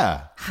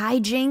 Yeah.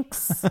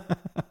 Hijinks.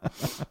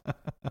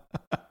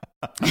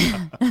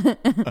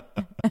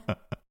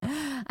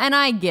 And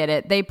I get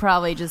it. They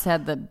probably just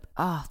had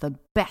the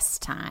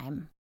best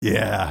time.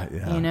 Yeah.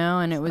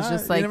 And it was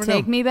just like,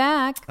 take know. me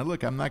back.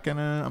 Look, I'm not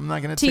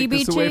gonna take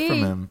this away from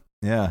him.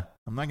 Yeah.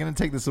 I'm not gonna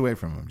take this away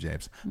from him,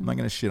 James. I'm not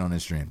gonna shit on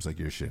his dreams like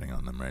you're shitting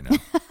on them right now.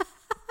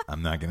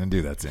 I'm not gonna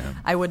do that to him.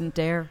 I wouldn't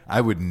dare.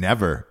 I would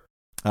never.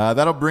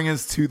 That'll bring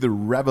us to the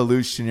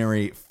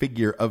revolutionary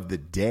figure of the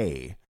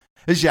day.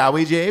 Shall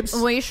we, James?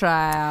 We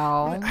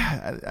shall.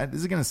 This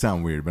is going to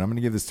sound weird, but I'm going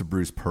to give this to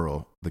Bruce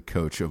Pearl, the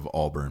coach of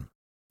Auburn.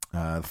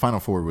 The Final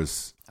Four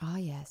was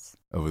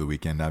over the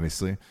weekend,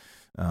 obviously.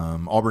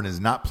 Auburn is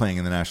not playing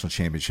in the national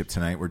championship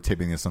tonight. We're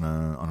taping this on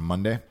a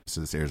Monday, so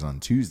this airs on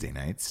Tuesday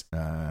nights.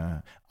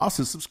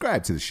 Also,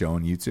 subscribe to the show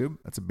on YouTube.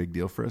 That's a big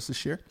deal for us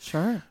this year.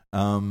 Sure.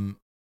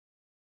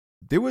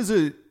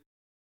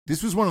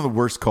 This was one of the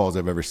worst calls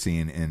I've ever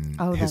seen in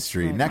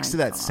history. Right. Next to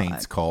that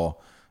Saints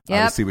call,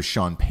 obviously with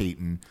Sean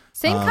Payton.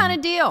 Same kind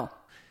of deal.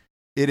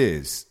 It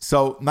is.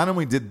 So not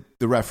only did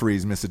the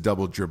referees miss a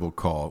double dribble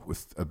call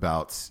with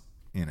about,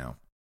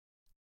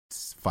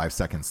 5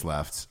 seconds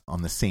left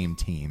on the same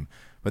team,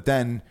 but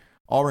then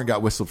Auburn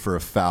got whistled for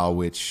a foul,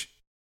 which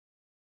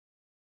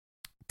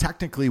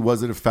technically,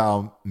 was it a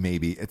foul?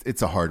 Maybe.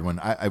 It's a hard one.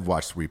 I've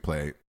watched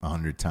replay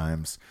 100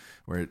 times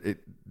where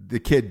the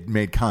kid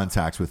made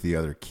contact with the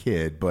other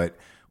kid, but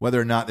whether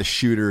or not the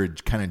shooter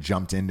kind of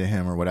jumped into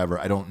him or whatever,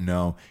 I don't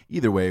know.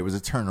 Either way, it was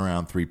a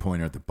turnaround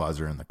three-pointer at the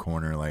buzzer in the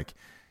corner. Like,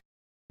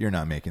 you're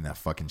not making that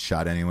fucking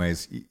shot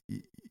anyways.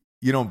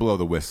 You don't blow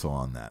the whistle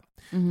on that.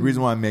 Mm-hmm. The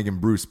reason why I'm making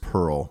Bruce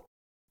Pearl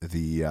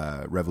the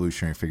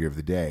revolutionary figure of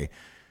the day,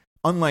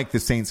 unlike the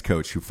Saints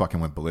coach who fucking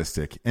went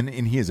ballistic, and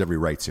he has every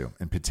right to,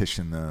 and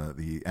petition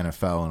the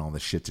NFL and all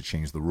this shit to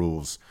change the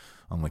rules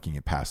on looking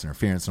at pass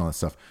interference and all that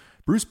stuff.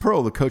 Bruce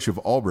Pearl, the coach of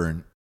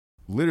Auburn,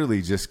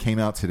 literally just came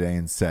out today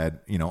and said,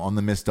 on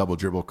the missed double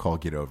dribble call,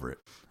 get over it.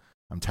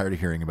 I'm tired of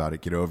hearing about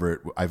it. Get over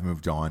it. I've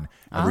moved on.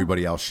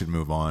 Everybody else should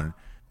move on.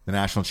 The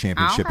national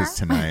championship is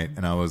tonight.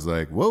 And I was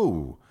like,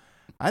 whoa,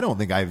 I don't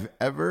think I've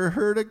ever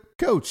heard a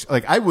coach.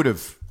 Like,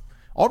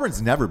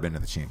 Auburn's never been to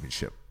the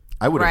championship.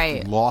 I would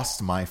have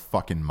lost my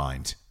fucking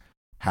mind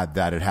had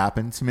that had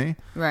happened to me.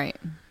 Right.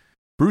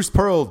 Bruce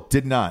Pearl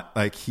did not.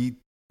 Like, he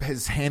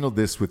has handled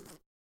this with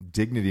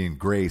dignity and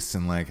grace.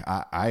 And like,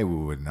 I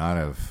would not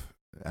have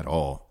at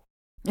all.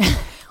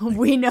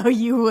 We know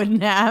you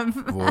wouldn't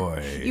have.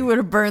 Boy. You would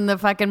have burned the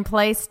fucking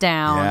place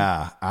down.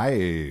 Yeah.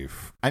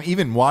 I'm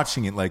even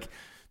watching it, like,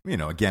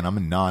 again, I'm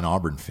a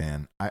non-Auburn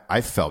fan.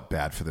 I felt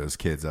bad for those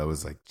kids. I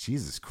was like,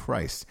 Jesus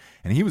Christ.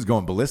 And he was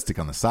going ballistic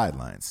on the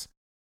sidelines.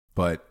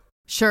 But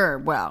sure,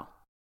 well,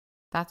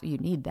 you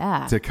need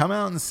that. To come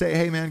out and say,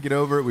 hey, man, get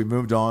over it. We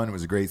moved on. It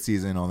was a great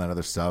season, all that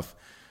other stuff.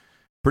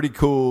 Pretty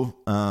cool.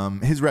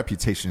 His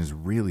reputation is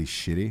really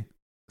shitty.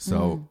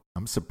 So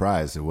I'm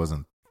surprised it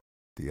wasn't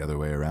the other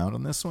way around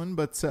on this one.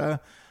 But I'm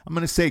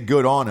going to say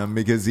good on him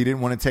because he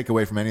didn't want to take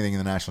away from anything in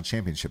the national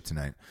championship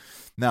tonight.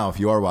 Now, if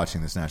you are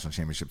watching this national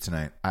championship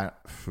tonight,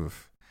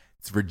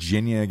 it's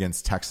Virginia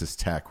against Texas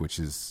Tech, which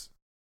is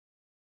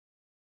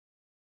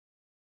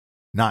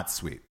not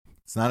sweet.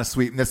 It's not a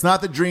sweet. That's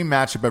not the dream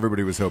matchup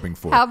everybody was hoping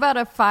for. How about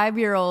a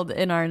 5-year-old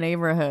in our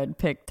neighborhood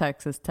pick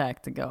Texas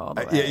Tech to go all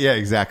the way? Yeah,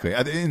 exactly.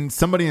 And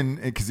somebody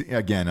because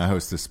again, I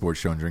host this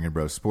sports show on Drinking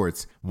Bro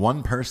Sports.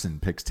 One person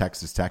picks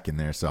Texas Tech in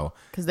there, so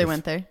because they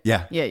went there.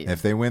 Yeah.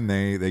 If they win,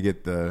 they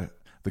get the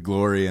the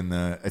glory and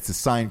it's a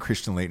signed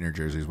Christian Laettner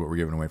jersey is what we're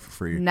giving away for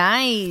free.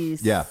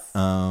 Nice. Yeah.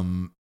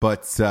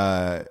 But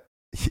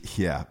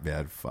yeah,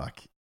 man,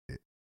 fuck.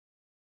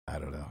 I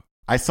don't know.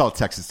 I saw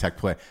Texas Tech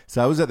play.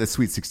 So I was at the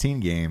Sweet 16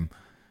 game.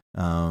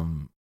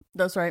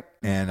 That's right.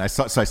 And I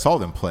saw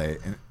them play,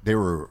 and they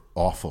were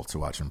awful to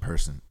watch in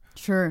person.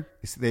 Sure.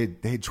 They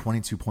had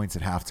 22 points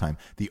at halftime.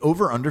 The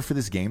over-under for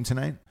this game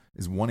tonight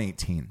is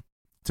 118.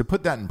 To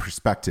put that in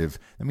perspective,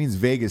 that means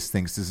Vegas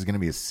thinks this is going to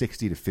be a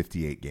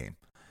 60-58 game.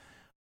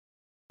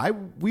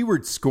 We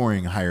were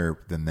scoring higher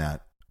than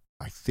that,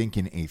 I think,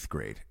 in 8th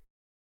grade.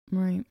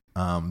 Right.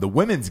 The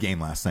women's game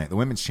last night, the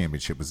women's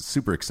championship, was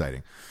super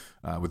exciting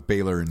with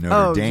Baylor and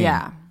Notre Dame.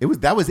 Yeah.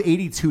 That was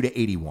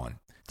 82-81.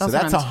 That's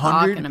what I'm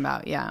talking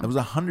about, yeah. That was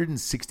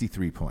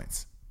 163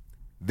 points.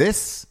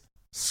 This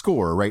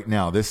score right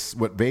now,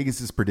 what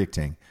Vegas is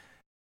predicting,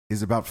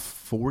 is about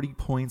 40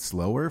 points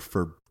lower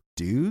for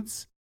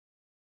dudes.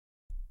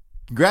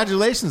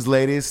 Congratulations,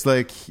 ladies.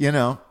 Like,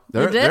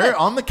 they're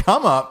on the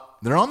come up.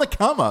 They're on the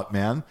come up,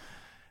 man.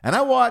 And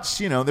I watched,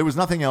 there was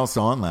nothing else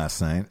on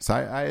last night. So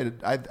I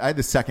had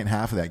the second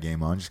half of that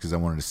game on just because I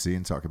wanted to see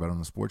and talk about it on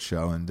the sports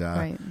show. And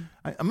right.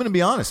 I'm going to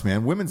be honest,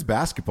 man. Women's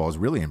basketball has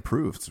really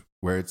improved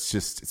where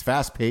it's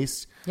fast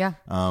paced. Yeah.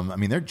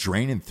 They're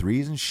draining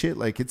threes and shit.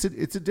 Like it's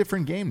a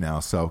different game now.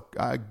 So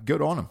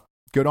good on them.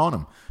 Good on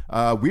them.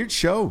 Weird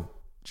show,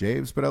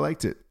 James, but I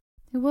liked it.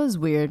 It was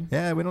weird.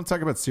 Yeah, we don't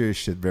talk about serious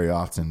shit very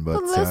often,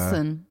 but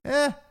listen.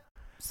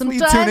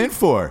 Sometimes, what you tune in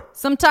for.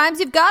 Sometimes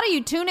you've got to.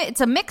 You tune it.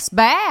 It's a mixed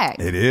bag.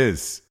 It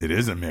is. It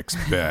is a mixed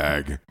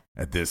bag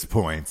at this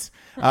point.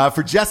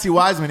 For Jesse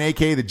Wiseman,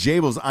 a.k.a. the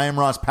Jables, I am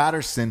Ross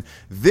Patterson.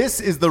 This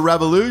is The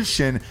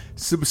Revolution.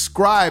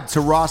 Subscribe to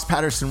Ross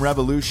Patterson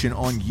Revolution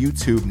on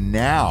YouTube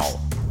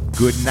now.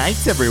 Good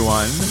night,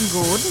 everyone.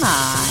 Good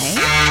night.